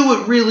can do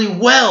it really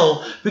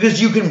well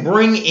because you can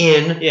bring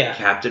in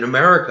Captain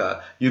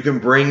America, you can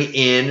bring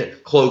in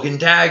Cloak and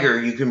Dagger,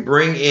 you can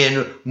bring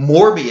in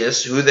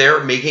Morbius, who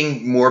they're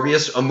making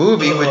Morbius a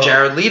movie with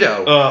Jared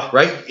Leto,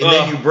 right? And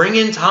then you bring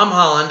in Tom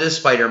Holland as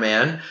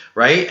Spider-Man,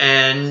 right?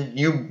 And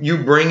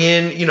you bring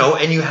in,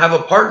 and you have a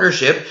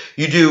partnership.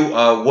 You do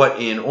what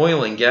in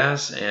oil and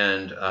gas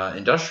and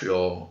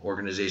industrial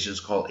organizations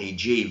call a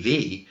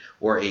JV,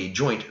 or a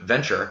joint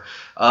venture.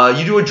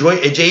 You do a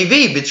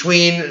JV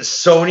between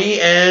Sony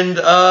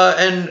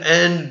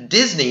and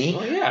Disney,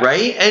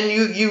 right? And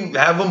you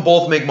have them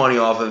both make money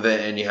off of it,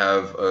 and you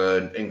have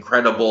an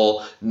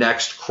incredible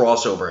next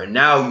crossover. And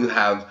now you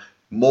have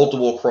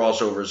multiple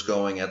crossovers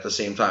going at the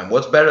same time.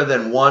 What's better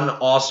than one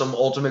awesome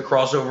ultimate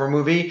crossover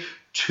movie?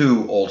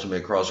 Two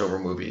ultimate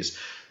crossover movies.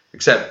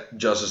 Except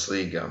Justice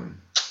League,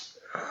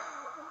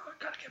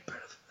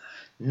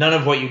 none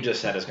of what you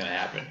just said is going to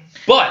happen.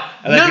 But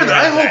I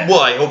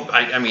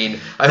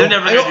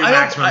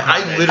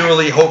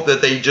literally hope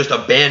that they just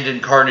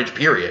abandon Carnage,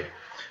 period.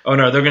 Oh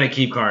no, they're going to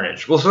keep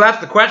Carnage. Well, so that's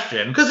the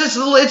question. Because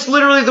it's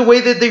literally the way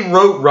that they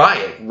wrote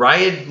Riot.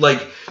 Riot,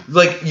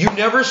 you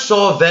never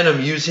saw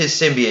Venom use his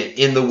symbiote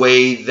in the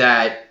way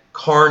that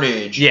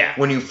Carnage,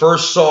 when you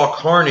first saw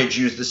Carnage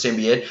use the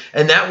symbiote,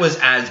 and that was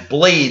as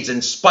blades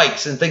and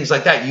spikes and things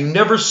like that. You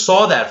never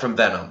saw that from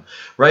Venom,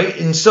 right?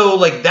 And so,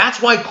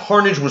 that's why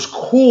Carnage was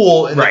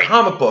cool in the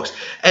comic books.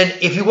 And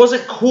if he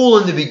wasn't cool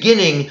in the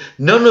beginning,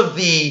 none of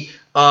the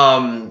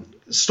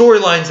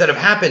storylines that have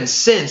happened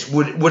since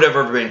would have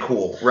ever been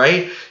cool,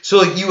 right?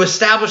 So you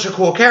establish a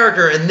cool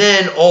character, and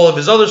then all of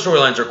his other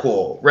storylines are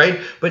cool,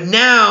 right? But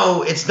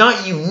now it's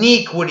not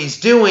unique what he's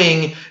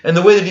doing and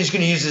the way that he's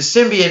going to use his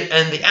symbiote,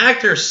 and the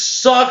actor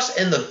sucks,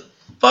 and the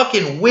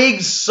fucking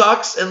wig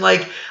sucks, and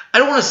I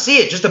don't want to see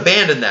it. Just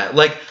abandon that.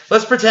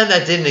 Let's pretend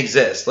that didn't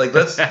exist.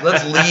 Let's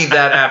leave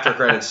that after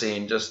credit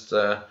scene. Just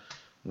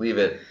leave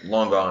it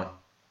long gone.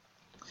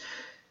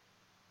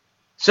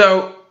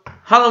 So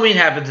Halloween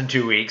happens in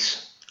 2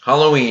 weeks.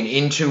 Halloween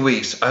in 2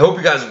 weeks. I hope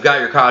you guys have got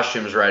your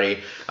costumes ready.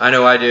 I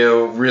know I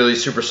do. Really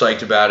super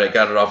psyched about it.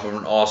 Got it off of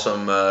an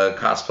awesome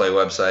cosplay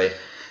website.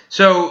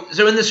 So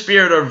in the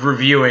spirit of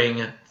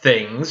reviewing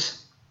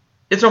things,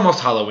 it's almost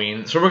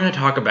Halloween, so we're going to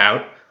talk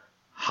about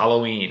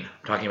Halloween.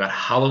 I'm talking about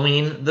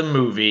Halloween, the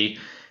movie,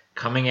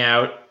 coming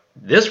out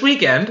this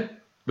weekend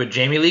with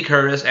Jamie Lee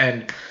Curtis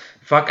and...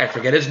 I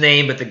forget his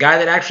name, but the guy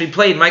that actually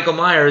played Michael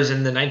Myers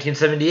in the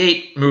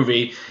 1978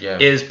 movie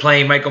is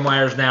playing Michael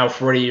Myers now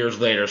 40 years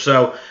later.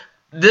 So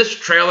this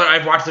trailer,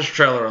 I've watched this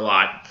trailer a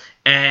lot.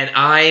 And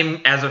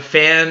I'm, as a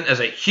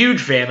huge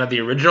fan of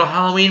the original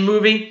Halloween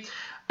movie,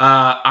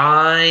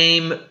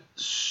 I'm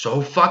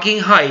so fucking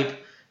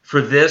hype for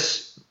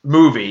this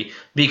movie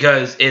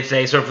because it's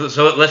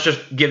so let's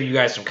just give you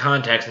guys some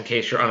context in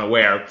case you're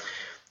unaware.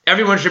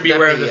 Everyone should be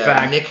aware of the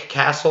fact... Nick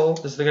Castle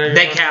is the guy?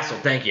 Nick Castle,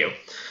 thank you.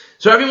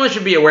 So everyone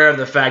should be aware of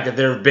the fact that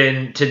there have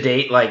been, to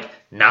date,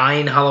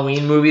 9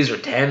 Halloween movies or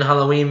 10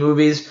 Halloween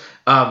movies.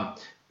 All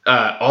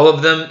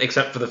of them,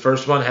 except for the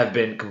first one, have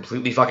been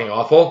completely fucking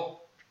awful.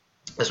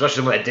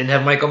 Especially the one that didn't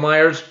have Michael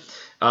Myers.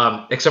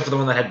 Except for the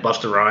one that had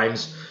Busta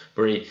Rhymes,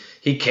 where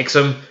he kicks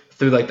him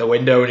through like the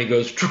window and he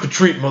goes trick or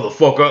treat,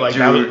 motherfucker. Like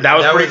Dude, that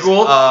was pretty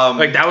cool.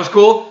 Like that was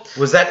cool.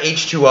 Was that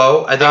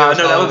H2O? I think it was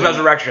no, that was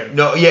Resurrection.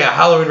 No, yeah,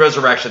 Halloween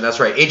Resurrection. That's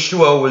right.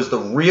 H2O was the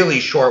really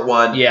short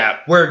one. Yeah.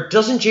 Where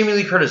doesn't Jamie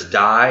Lee Curtis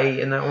die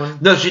in that one?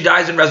 No, she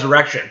dies in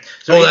Resurrection.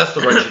 So that's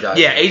the one she dies.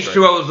 Yeah,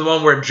 H2O was the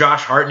one where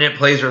Josh Hartnett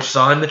plays her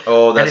son.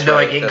 Oh, that's and they're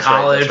like in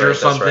college or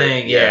something.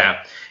 Right.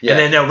 Yeah. And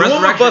then no,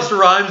 Resurrection. The one with Busta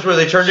Rhymes where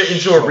they turned it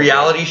into a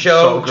reality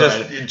show. So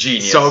just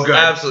genius. So good.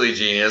 Absolutely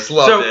genius.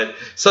 Loved it.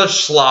 Such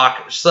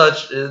schlock.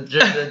 Such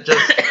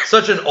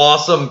such an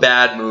awesome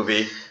bad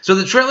movie. So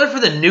the trailer for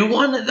the new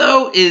one,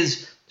 though,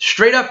 is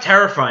straight up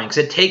terrifying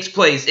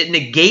because it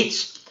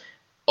negates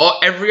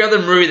every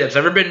other movie that's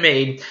ever been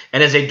made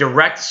and is a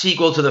direct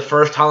sequel to the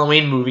first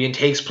Halloween movie and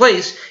takes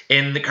place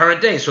in the current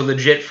day, so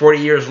legit 40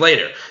 years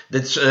later.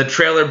 The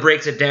trailer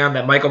breaks it down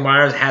that Michael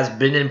Myers has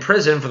been in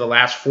prison for the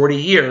last 40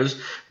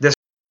 years. This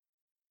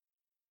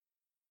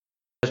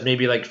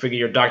maybe like figure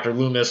your Dr.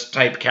 Loomis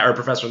type or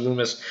Professor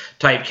Loomis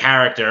type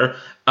character.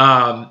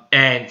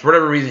 And for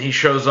whatever reason, he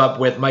shows up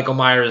with Michael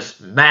Myers'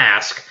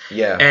 mask.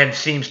 Yeah. And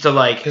seems to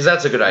like. Because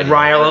that's a good idea.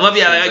 Rile him up.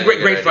 Yeah,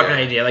 great fucking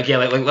idea. Like,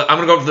 I'm going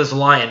to go up to this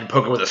lion and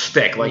poke it with a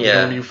stick. Like, what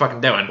are you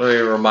fucking doing? Let me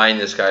remind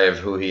this guy of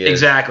who he is.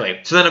 Exactly.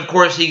 So then, of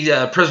course, he's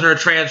a prisoner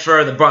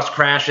transfer. The bus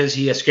crashes.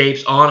 He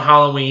escapes on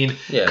Halloween.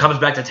 Yeah. Comes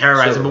back to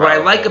terrorize him. But what I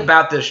like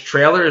about this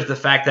trailer is the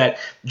fact that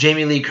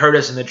Jamie Lee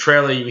Curtis in the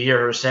trailer, you hear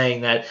her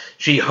saying that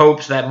she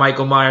hopes that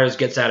Michael Myers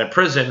gets out of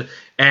prison.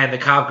 And the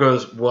cop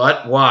goes,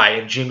 what? Why?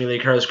 And Jamie Lee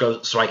Curtis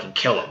goes, so I can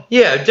kill him.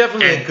 Yeah,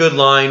 definitely a good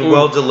line,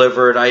 well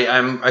delivered.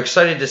 I'm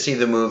excited to see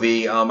the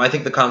movie. I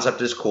think the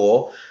concept is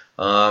cool.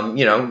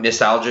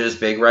 Nostalgia is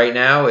big right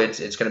now.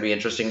 It's going to be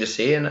interesting to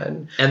see, and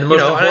the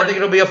most and I think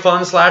it'll be a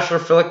fun slasher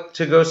flick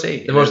to go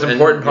see. The most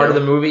important part of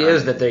the movie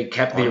is that they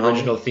kept the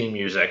original theme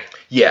music.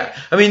 Yeah,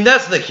 I mean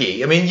that's the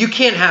key. I mean you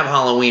can't have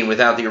Halloween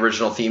without the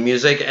original theme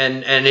music,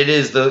 and it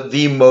is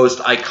the most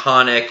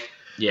iconic.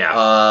 Yeah.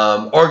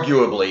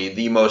 Arguably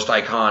the most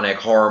iconic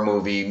horror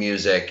movie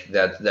music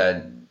that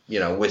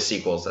with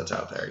sequels that's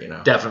out there.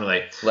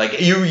 Definitely. Like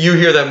you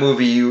hear that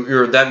movie,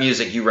 that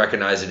music, you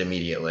recognize it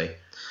immediately.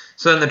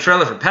 So in the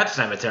trailer for Pet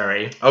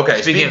Sematary.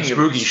 Okay. Speaking of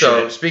spooky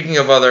shit. Speaking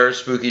of other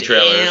spooky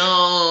trailers.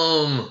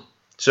 Damn.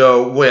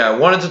 So I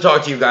wanted to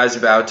talk to you guys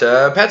about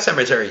Pet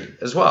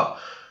Sematary as well,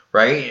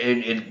 right?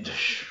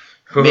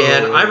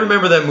 Man, I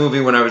remember that movie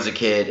when I was a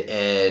kid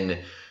and.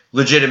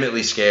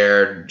 Legitimately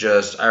scared.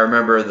 I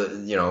remember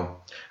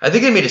I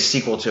think they made a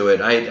sequel to it.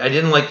 I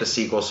didn't like the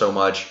sequel so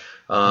much.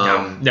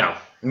 No.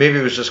 Maybe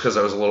it was just because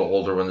I was a little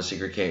older when the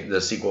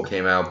sequel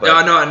came out.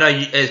 But no,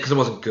 it's because it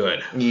wasn't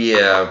good.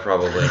 Yeah,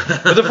 probably.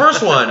 But the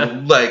first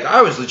one,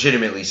 I was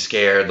legitimately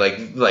scared.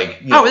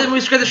 Then we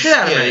scared the shit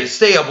out of me.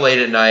 Stay up late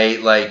at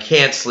night,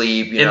 can't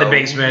sleep. In the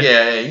basement.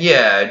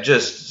 Yeah,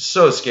 just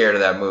so scared of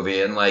that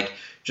movie and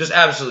just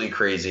absolutely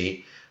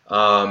crazy.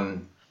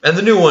 And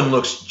the new one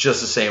looks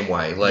just the same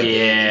way.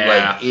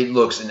 It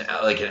looks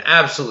like an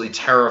absolutely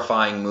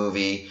terrifying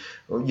movie.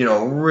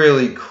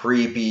 Really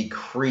creepy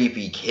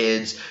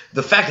kids.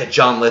 The fact that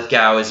John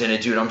Lithgow is in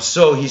it, dude,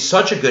 he's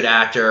such a good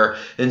actor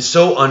and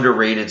so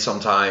underrated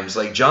sometimes.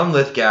 John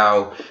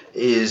Lithgow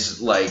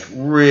is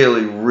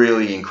really,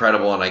 really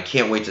incredible, and I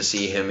can't wait to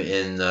see him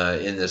in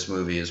this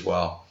movie as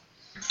well.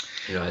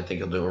 I think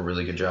he'll do a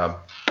really good job.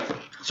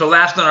 So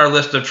last on our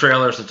list of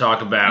trailers to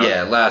talk about.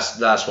 Yeah,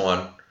 last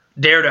one.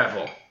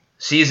 Daredevil.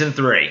 Season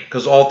 3.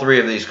 Because all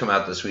three of these come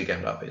out this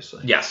weekend,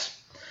 obviously. Yes.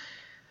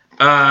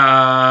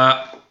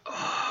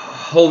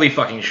 Holy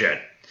fucking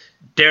shit.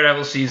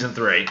 Daredevil Season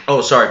 3.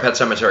 Oh, sorry. Pet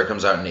Sematary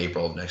comes out in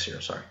April of next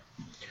year. Sorry.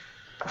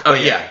 Oh,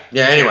 yeah.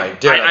 Yeah, anyway.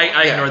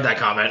 I ignored that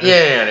comment.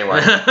 Yeah,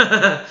 anyway.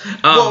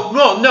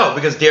 No,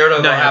 because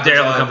Daredevil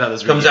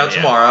comes out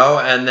tomorrow,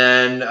 and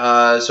then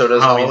so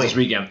does Halloween. This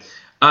weekend.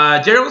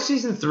 Daredevil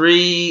Season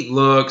 3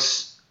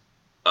 looks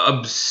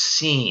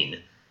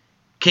obscene.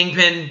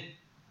 Kingpin...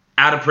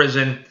 out of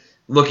prison,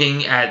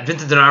 looking at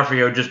Vincent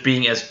D'Onofrio just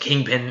being as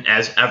Kingpin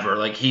as ever.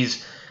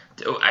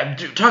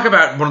 Talk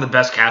about one of the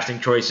best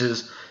casting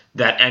choices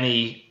that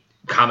any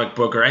comic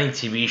book or any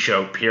TV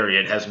show,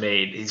 period, has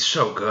made. He's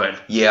so good.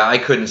 Yeah, I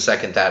couldn't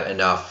second that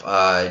enough.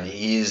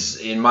 He's,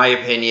 in my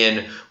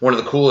opinion, one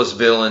of the coolest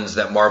villains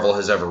that Marvel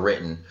has ever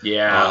written.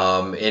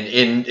 Yeah.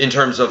 In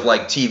terms of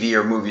TV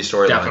or movie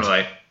storylines.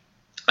 Definitely.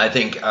 I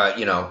think,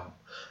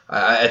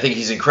 I think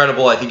he's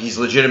incredible. I think he's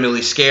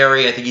legitimately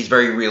scary. I think he's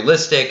very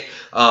realistic.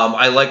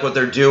 I like what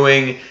they're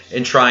doing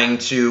in trying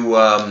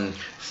to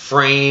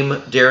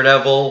frame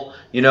Daredevil,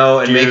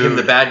 and make him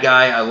the bad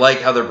guy. I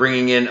like how they're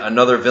bringing in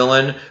another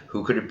villain.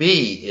 Who could it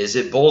be? Is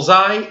it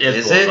Bullseye?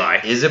 It's Bullseye.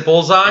 Is it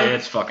Bullseye?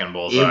 It's fucking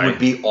Bullseye. It would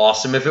be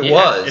awesome if it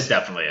was. It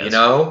definitely is.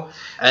 And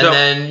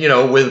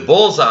then, with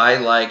Bullseye,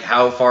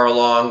 how far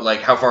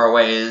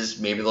away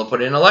is, maybe they'll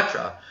put in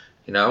Elektra.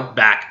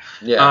 Back.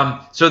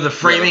 Yeah. So the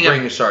framing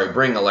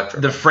bring Elektra.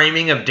 The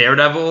framing of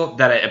Daredevil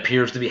that it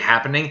appears to be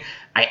happening,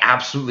 I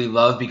absolutely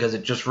love because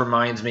it just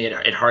reminds me.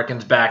 It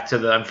harkens back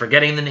to I'm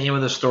forgetting the name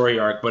of the story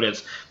arc, but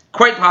it's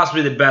quite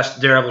possibly the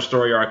best Daredevil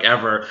story arc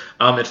ever.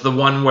 It's the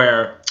one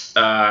where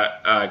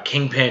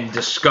Kingpin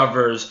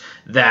discovers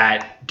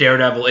that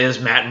Daredevil is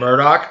Matt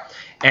Murdock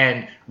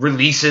and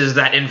releases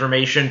that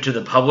information to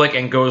the public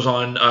and goes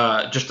on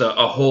just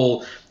a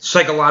whole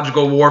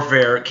psychological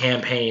warfare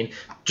campaign,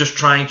 just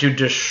trying to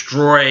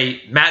destroy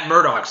Matt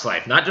Murdock's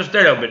life. Not just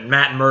Daredevil, but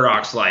Matt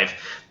Murdock's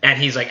life. And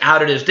he's like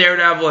outed as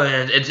Daredevil,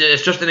 and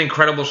it's just an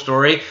incredible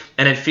story.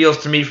 And it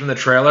feels to me from the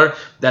trailer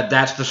that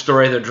that's the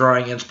story they're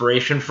drawing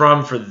inspiration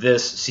from for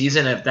this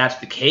season. And if that's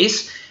the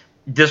case,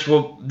 this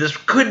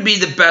could be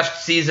the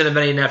best season of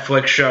any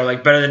Netflix show,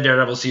 like better than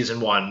Daredevil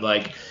season 1.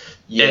 Like,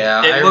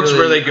 yeah, it looks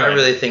really good. I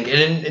really think,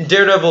 and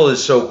Daredevil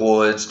is so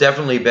cool. It's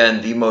definitely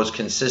been the most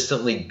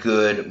consistently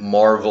good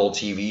Marvel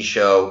TV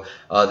show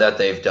that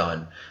they've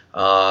done.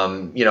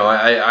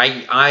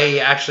 I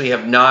actually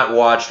have not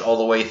watched all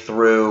the way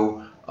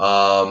through.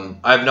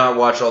 I've not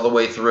watched all the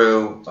way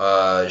through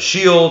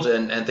Shield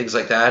and things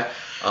like that.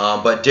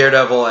 But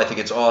Daredevil, I think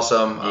it's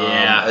awesome.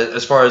 Yeah.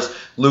 As far as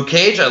Luke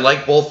Cage, I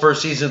like both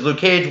first seasons. Luke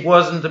Cage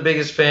wasn't the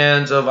biggest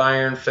fans of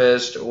Iron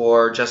Fist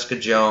or Jessica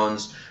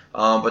Jones,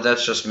 but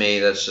that's just me.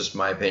 That's just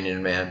my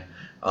opinion, man.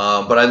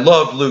 But I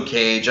loved Luke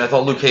Cage. I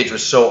thought Luke Cage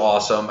was so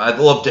awesome. I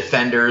loved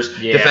Defenders.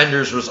 Yeah.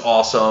 Defenders was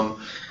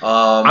awesome.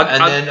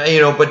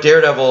 But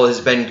Daredevil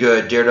has been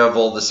good.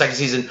 Daredevil, the second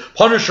season,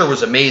 Punisher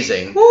was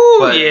amazing.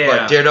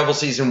 But Daredevil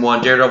season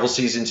 1, Daredevil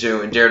season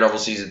 2, and Daredevil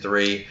season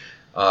 3,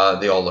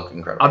 they all look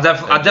incredible.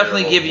 I'll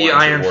definitely give you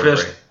Iron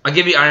Fist. I'll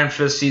give you Iron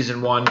Fist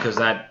season 1 because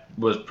that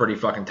was pretty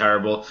fucking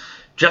terrible.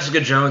 Jessica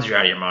Jones, you're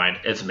out of your mind.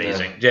 It's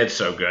amazing. Yeah. It's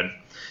so good.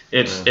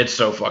 It's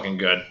so fucking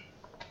good.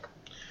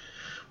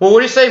 Well, what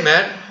do you say,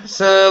 Matt?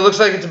 Looks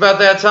like it's about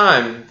that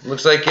time.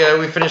 Looks like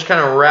we finished kind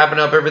of wrapping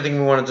up everything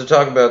we wanted to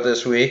talk about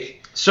this week.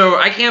 So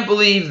I can't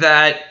believe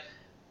that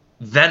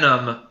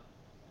Venom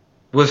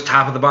was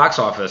top of the box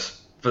office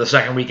for the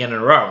second weekend in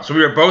a row. So we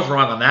were both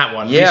wrong on that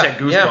one. Yeah, we said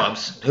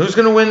Goosebumps. Yeah. Who's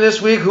going to win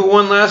this week? Who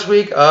won last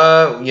week?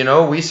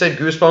 We said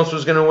Goosebumps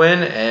was going to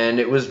win,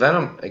 and it was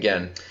Venom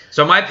again.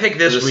 So my pick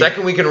this week. The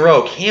second week in a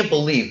row. Can't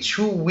believe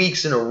 2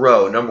 weeks in a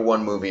row,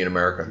 #1 movie in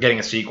America. Getting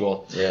a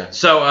sequel. Yeah.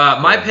 So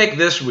my pick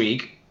this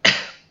week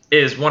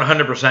is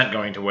 100%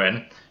 going to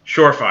win.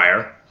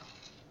 Surefire.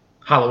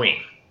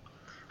 Halloween.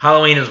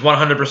 Halloween is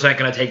 100%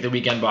 going to take the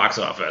weekend box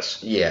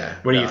office. Yeah.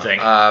 What do you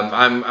think?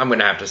 I'm going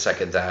to have to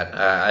second that.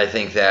 I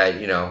think that,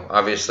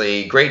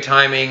 obviously great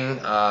timing,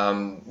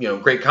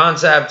 great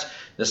concept,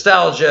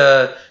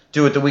 nostalgia,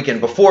 do it the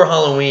weekend before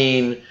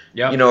Halloween,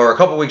 or a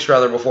couple weeks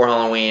rather before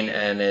Halloween,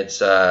 and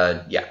it's,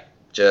 I think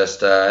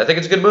it's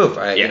a good move.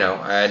 I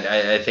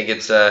think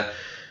it's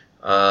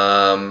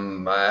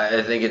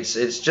I think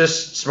it's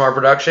just smart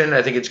production.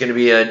 I think it's going to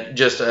be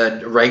just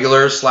a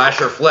regular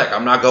slasher flick.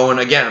 I'm not going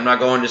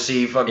to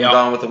see fucking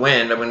Gone with the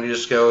Wind. I'm going to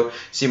just go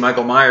see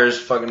Michael Myers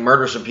fucking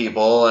murder some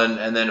people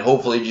and then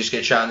hopefully just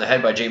get shot in the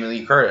head by Jamie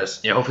Lee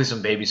Curtis. Yeah, hopefully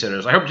some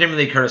babysitters. I hope Jamie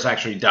Lee Curtis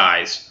actually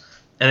dies.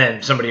 And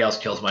then somebody else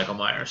kills Michael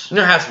Myers.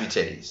 There has to be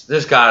titties.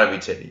 There's got to be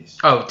titties.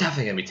 Oh,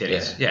 definitely going to be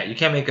titties. Yeah, you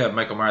can't make a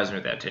Michael Myers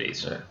without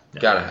titties. Yeah.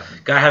 Gotta have them.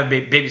 Gotta have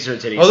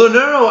babysitter titties. Although,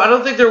 no, I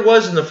don't think there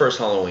was in the first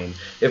Halloween.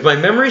 If my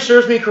memory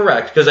serves me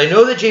correct, because I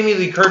know that Jamie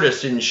Lee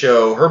Curtis didn't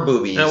show her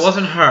boobies. No, it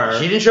wasn't her.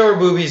 She didn't show her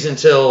boobies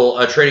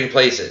until Trading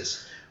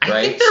Places, right?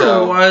 I think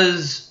there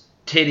was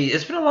titties.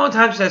 It's been a long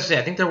time since I've seen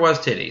it. I think there was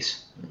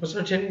titties. Was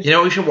there titties? You know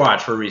what we should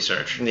watch for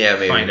research? Yeah,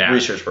 maybe. Find out.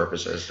 Research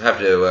purposes. Have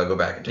to go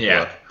back and take a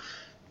look.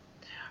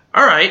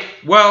 All right.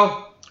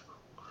 Well,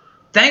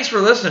 thanks for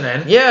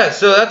listening. Yeah,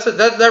 so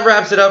that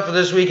wraps it up for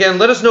this weekend.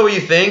 Let us know what you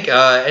think.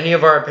 Any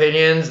of our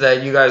opinions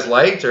that you guys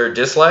liked or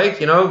disliked,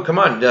 come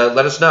on,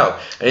 let us know.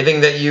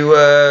 Anything that you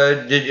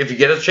did, if you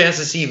get a chance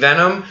to see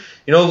Venom,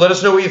 let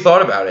us know what you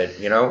thought about it.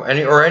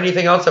 Or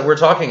anything else that we're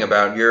talking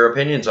about. Your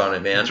opinions on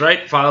it, man. That's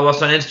right. Follow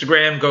us on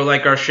Instagram. Go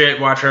like our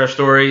shit, watch our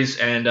stories,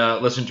 and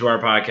listen to our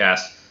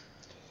podcast.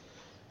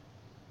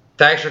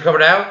 Thanks for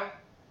coming out.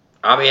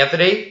 I'm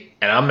Anthony.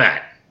 And I'm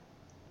Matt.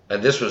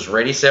 And this was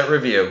Ready, Set,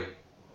 Review.